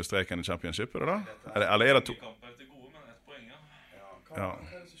 poeng over streken i championship, er det da? Eller er det 2? Kampen til gode, men 1 poeng, ja. Hva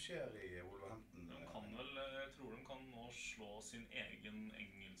er det som skjer i Wolverhampton? Jeg tror de kan nå slå sin egen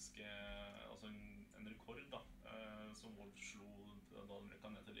engelske, altså en rekord da, som slo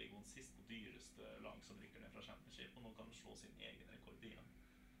kan jeg til Ligaen sist og dyreste lag som rykker ned fra Championship, og nå kan de slå sin egen rekord igjen.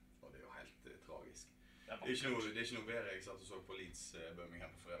 Og det jo helt tragisk. Det er ikke noe bedre jeg satt og så på Leeds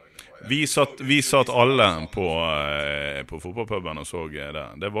Birmingham på fredag. Vi satt alle på fotballpuben og så det.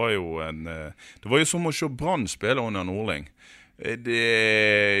 Det var jo som å se Brann spille under Nordling.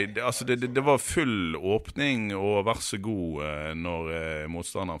 Det var full åpning og vær så god når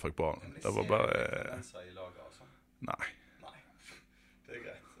motstanderen fikk ballen. Det var bare Nei. Det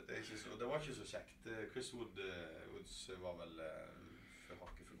greit. Det var ikke så kjekt. Chris Woods var vel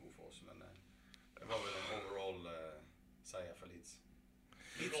hakket for god for oss, men det var vel en overall seier for Leeds.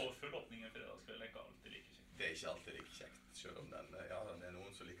 Full åpning i fredagskveld er ikke alltid like kjekt. Det er ikke alltid like kjekt, selv om det er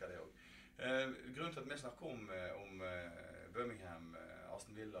noen som liker det også. Grunnen til at vi snakker om Birmingham,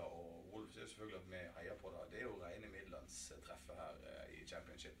 Aston Villa og Wolves er selvfølgelig at vi heier på det. Det er jo rene midlandstreffet her i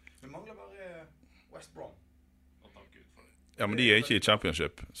Championship. Vi mangler bare West Brom. Og takk Gud for det. Ja, men de er ikke i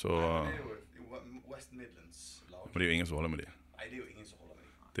Championship, så Nei, det er jo West Midlands-lag. Men det er jo ingen som holder med de. Nei, det er jo ingen som holder med de.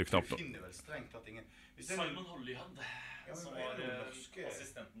 Det er jo knapt nok. Vi finner vel strengt at ingen... Simon Hollyhand, som var norske...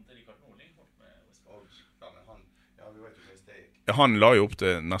 assistenten til Rikard Nordling, med West Brom. Ja, men han... Ja, vi vet jo hvordan det gikk. Ja, han la jo opp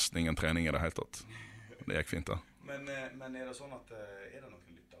til nesten ingen trening i det hele tatt. Det gikk fint da. Men er det sånn at er det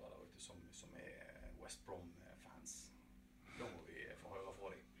noen lyttere der ute som West Brom-fans? Da må vi få høre fra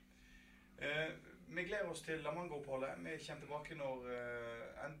dem. Vi gleder oss til La Manga-oppholdet. Vi kommer tilbake når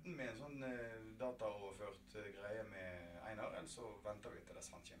enten med en sånn dataoverført greie med Einar, eller så venter vi til dess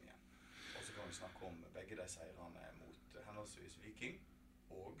han kommer igjen. Og så kan vi snakke om begge de seirene mot henholdsvis Viking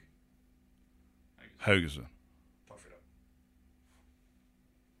og Haugesund.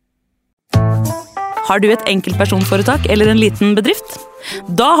 Har du et enkeltpersonforetak eller en liten bedrift?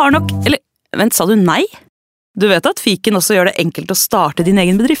 Da har nok... Eller, vent, sa du nei? Du vet at Fiken også gjør det enkelt å starte din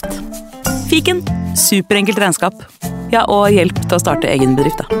egen bedrift. Fiken, superenkelt regnskap. Ja, og hjelp til å starte egen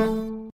bedrift da.